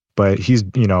Twitter. But he's,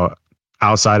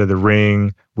 outside of the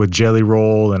ring with Jelly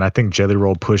Roll, and I think Jelly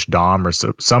Roll pushed Dom or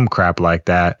some crap like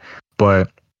that.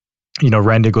 But,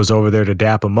 Randy goes over there to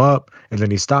dap him up, and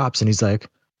then he stops and he's like,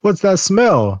 "What's that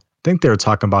smell?" I think they were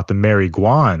talking about the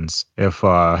marijuans, if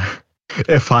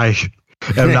I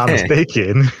am not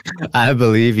mistaken. I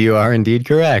believe you are indeed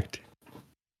correct.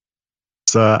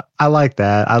 So I like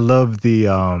that. I love the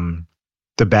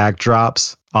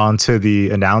backdrops onto the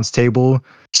announce table.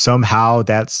 Somehow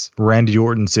that's Randy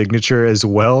Orton's signature as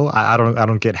well. I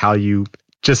don't get how you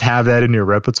just have that in your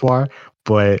repertoire,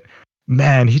 but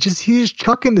man, he's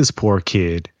chucking this poor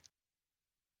kid.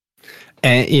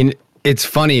 And it's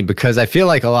funny because I feel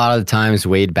like a lot of the times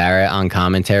Wade Barrett on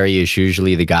commentary is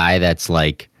usually the guy that's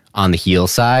like on the heel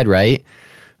side, right?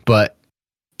 But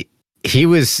he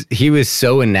was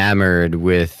so enamored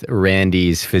with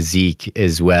Randy's physique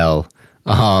as well.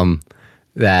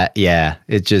 That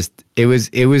it was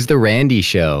the Randy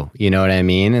show, you know what I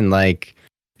mean? And like,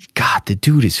 God, the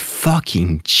dude is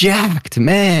fucking jacked,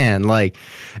 man. Like,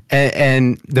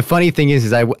 and the funny thing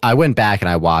is I went back and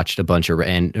I watched a bunch of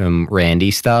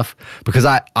Randy stuff because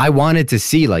I wanted to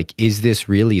see, like, is this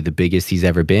really the biggest he's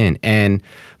ever been? And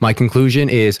my conclusion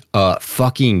is,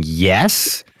 fucking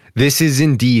yes, this is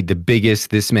indeed the biggest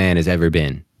this man has ever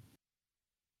been.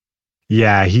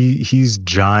 Yeah, he's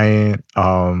giant.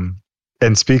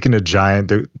 And speaking of giant,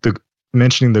 the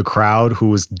mentioning the crowd who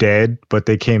was dead, but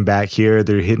they came back here.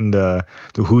 They're hitting the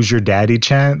 "Who's your daddy"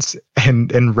 chants,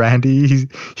 and Randy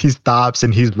he stops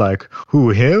and he's like,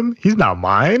 "Who, him? He's not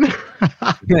mine."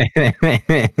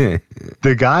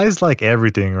 The guy's like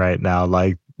everything right now.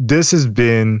 Like, this has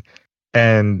been,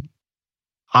 and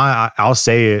I'll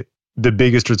say it, the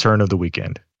biggest return of the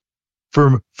weekend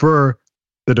for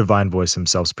the Divine Voice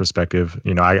himself's perspective.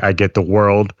 I get the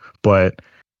world, but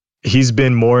he's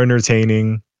been more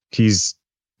entertaining. He's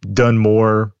done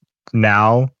more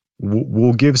now.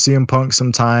 We'll give CM Punk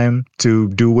some time to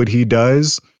do what he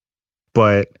does,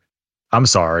 but I'm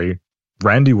sorry,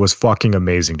 Randy was fucking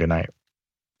amazing tonight.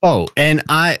 Oh, and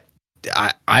I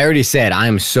already said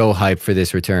I'm so hyped for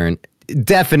this return.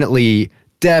 Definitely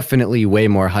way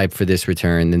more hype for this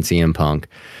return than CM Punk.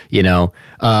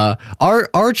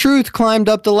 R-Truth climbed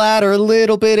up the ladder a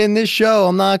little bit in this show.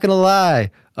 I'm not gonna lie,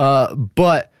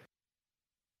 but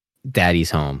Daddy's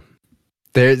home.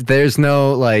 There's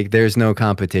no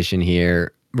competition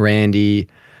here. Randy,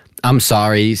 I'm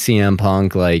sorry, CM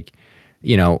Punk. Like,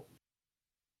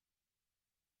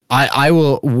 I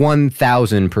will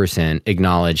 1000%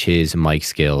 acknowledge his mic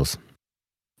skills,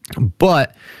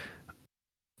 but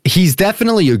he's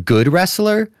definitely a good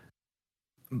wrestler.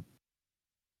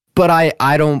 But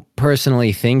I don't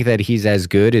personally think that he's as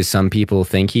good as some people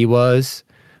think he was.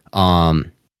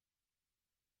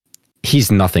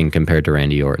 He's nothing compared to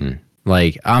Randy Orton.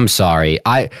 Like, I'm sorry.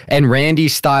 And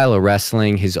Randy's style of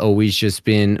wrestling has always just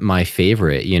been my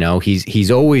favorite.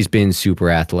 He's always been super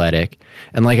athletic.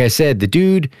 And like I said, the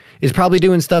dude is probably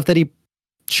doing stuff that he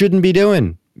shouldn't be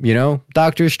doing.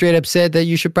 Doctors straight up said that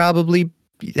you should probably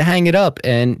hang it up.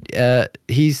 And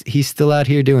he's still out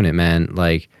here doing it, man.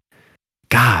 Like,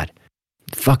 God,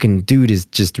 fucking dude is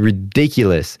just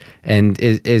ridiculous. And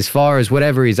as far as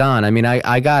whatever he's on, I mean,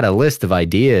 I got a list of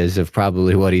ideas of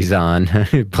probably what he's on,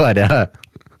 but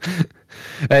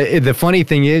the funny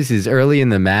thing is early in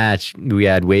the match we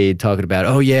had Wade talking about,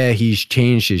 oh yeah, he's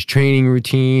changed his training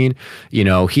routine.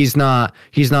 He's not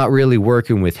really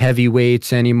working with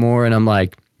heavyweights anymore. And I'm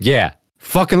like, yeah,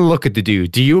 fucking look at the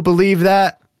dude. Do you believe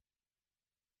that?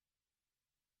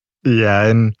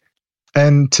 Yeah,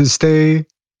 and to stay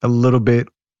a little bit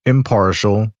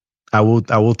impartial, I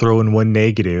will throw in one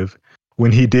negative.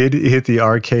 When he did hit the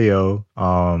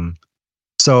RKO,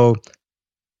 so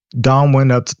Dom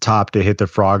went up to top to hit the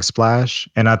frog splash,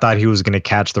 and I thought he was going to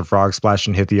catch the frog splash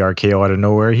and hit the RKO out of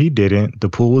nowhere. He didn't. The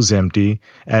pool was empty,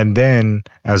 and then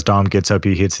as Dom gets up,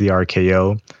 he hits the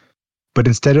RKO. But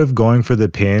instead of going for the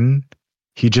pin,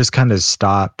 he just kind of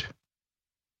stopped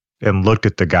and looked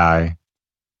at the guy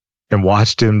and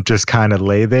watched him just kind of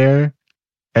lay there.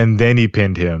 And then he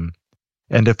pinned him.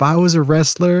 And if I was a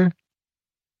wrestler,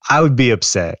 I would be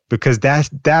upset because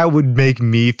that would make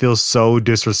me feel so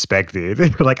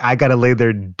disrespected. Like, I gotta lay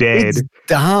there dead. It's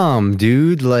Dom,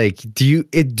 dude. Like, do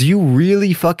you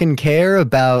really fucking care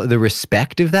about the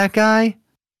respect of that guy?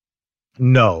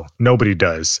 No, nobody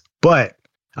does. But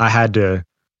I had to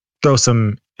throw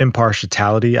some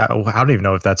impartiality. I don't even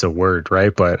know if that's a word,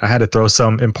 right? But I had to throw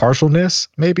some impartialness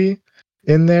maybe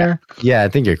in there. Yeah, I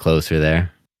think you're closer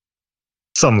there.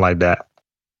 Something like that.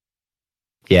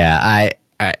 Yeah,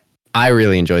 I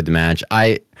really enjoyed the match.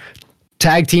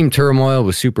 Tag team turmoil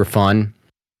was super fun,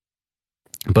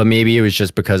 but maybe it was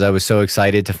just because I was so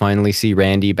excited to finally see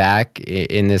Randy back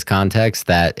in this context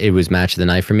that it was match of the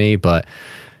night for me. But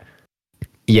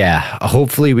yeah,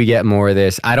 hopefully we get more of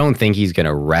this. I don't think he's going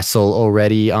to wrestle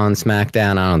already on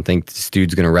SmackDown. I don't think this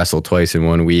dude's going to wrestle twice in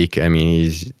 1 week. I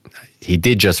mean, he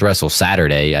did just wrestle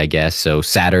Saturday, I guess. So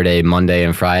Saturday, Monday,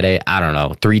 and Friday. I don't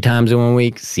know. 3 times in 1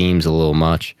 week seems a little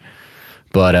much.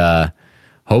 But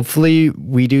hopefully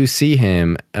we do see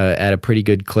him at a pretty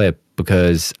good clip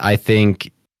because I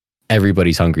think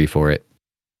everybody's hungry for it.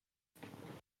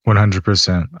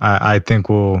 100%. I think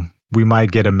we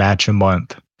might get a match a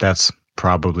month. That's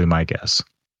probably my guess.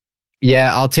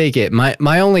 Yeah, I'll take it.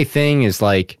 My only thing is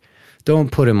like,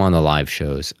 don't put him on the live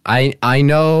shows. I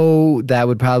know that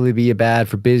would probably be a bad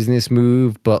for business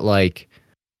move, but like,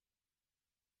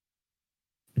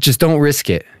 just don't risk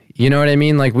it. You know what I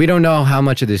mean? Like, we don't know how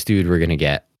much of this dude we're gonna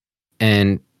get,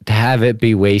 and to have it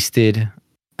be wasted.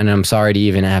 And I'm sorry to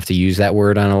even have to use that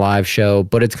word on a live show,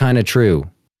 but it's kind of true.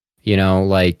 You know,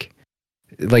 like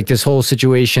this whole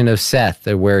situation of Seth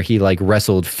where he like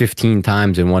wrestled 15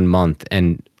 times in 1 month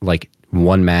and like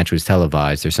one match was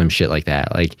televised or some shit like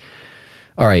that. Like,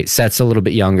 all right, Seth's a little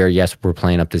bit younger. Yes, we're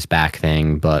playing up this back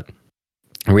thing, but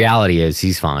reality is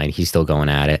he's fine. He's still going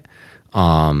at it.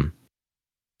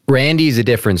 Randy's a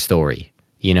different story.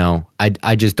 You know,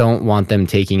 I just don't want them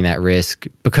taking that risk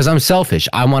because I'm selfish.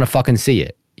 I want to fucking see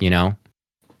it, you know?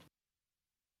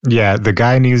 Yeah, the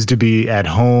guy needs to be at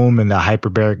home in the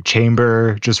hyperbaric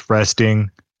chamber, just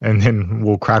resting, and then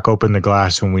we'll crack open the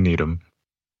glass when we need him.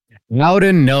 Out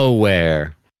of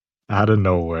nowhere. Out of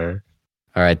nowhere.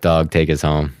 All right, dog, take us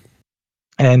home.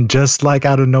 And just like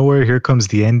out of nowhere, here comes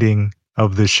the ending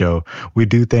of the show. We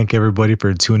do thank everybody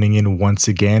for tuning in once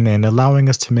again and allowing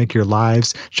us to make your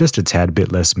lives just a tad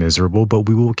bit less miserable, but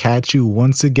we will catch you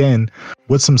once again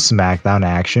with some SmackDown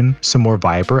action, some more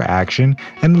Viper action,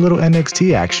 and a little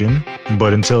NXT action.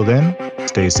 But until then,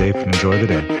 stay safe and enjoy the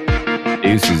day.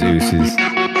 Deuces.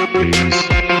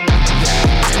 Peace.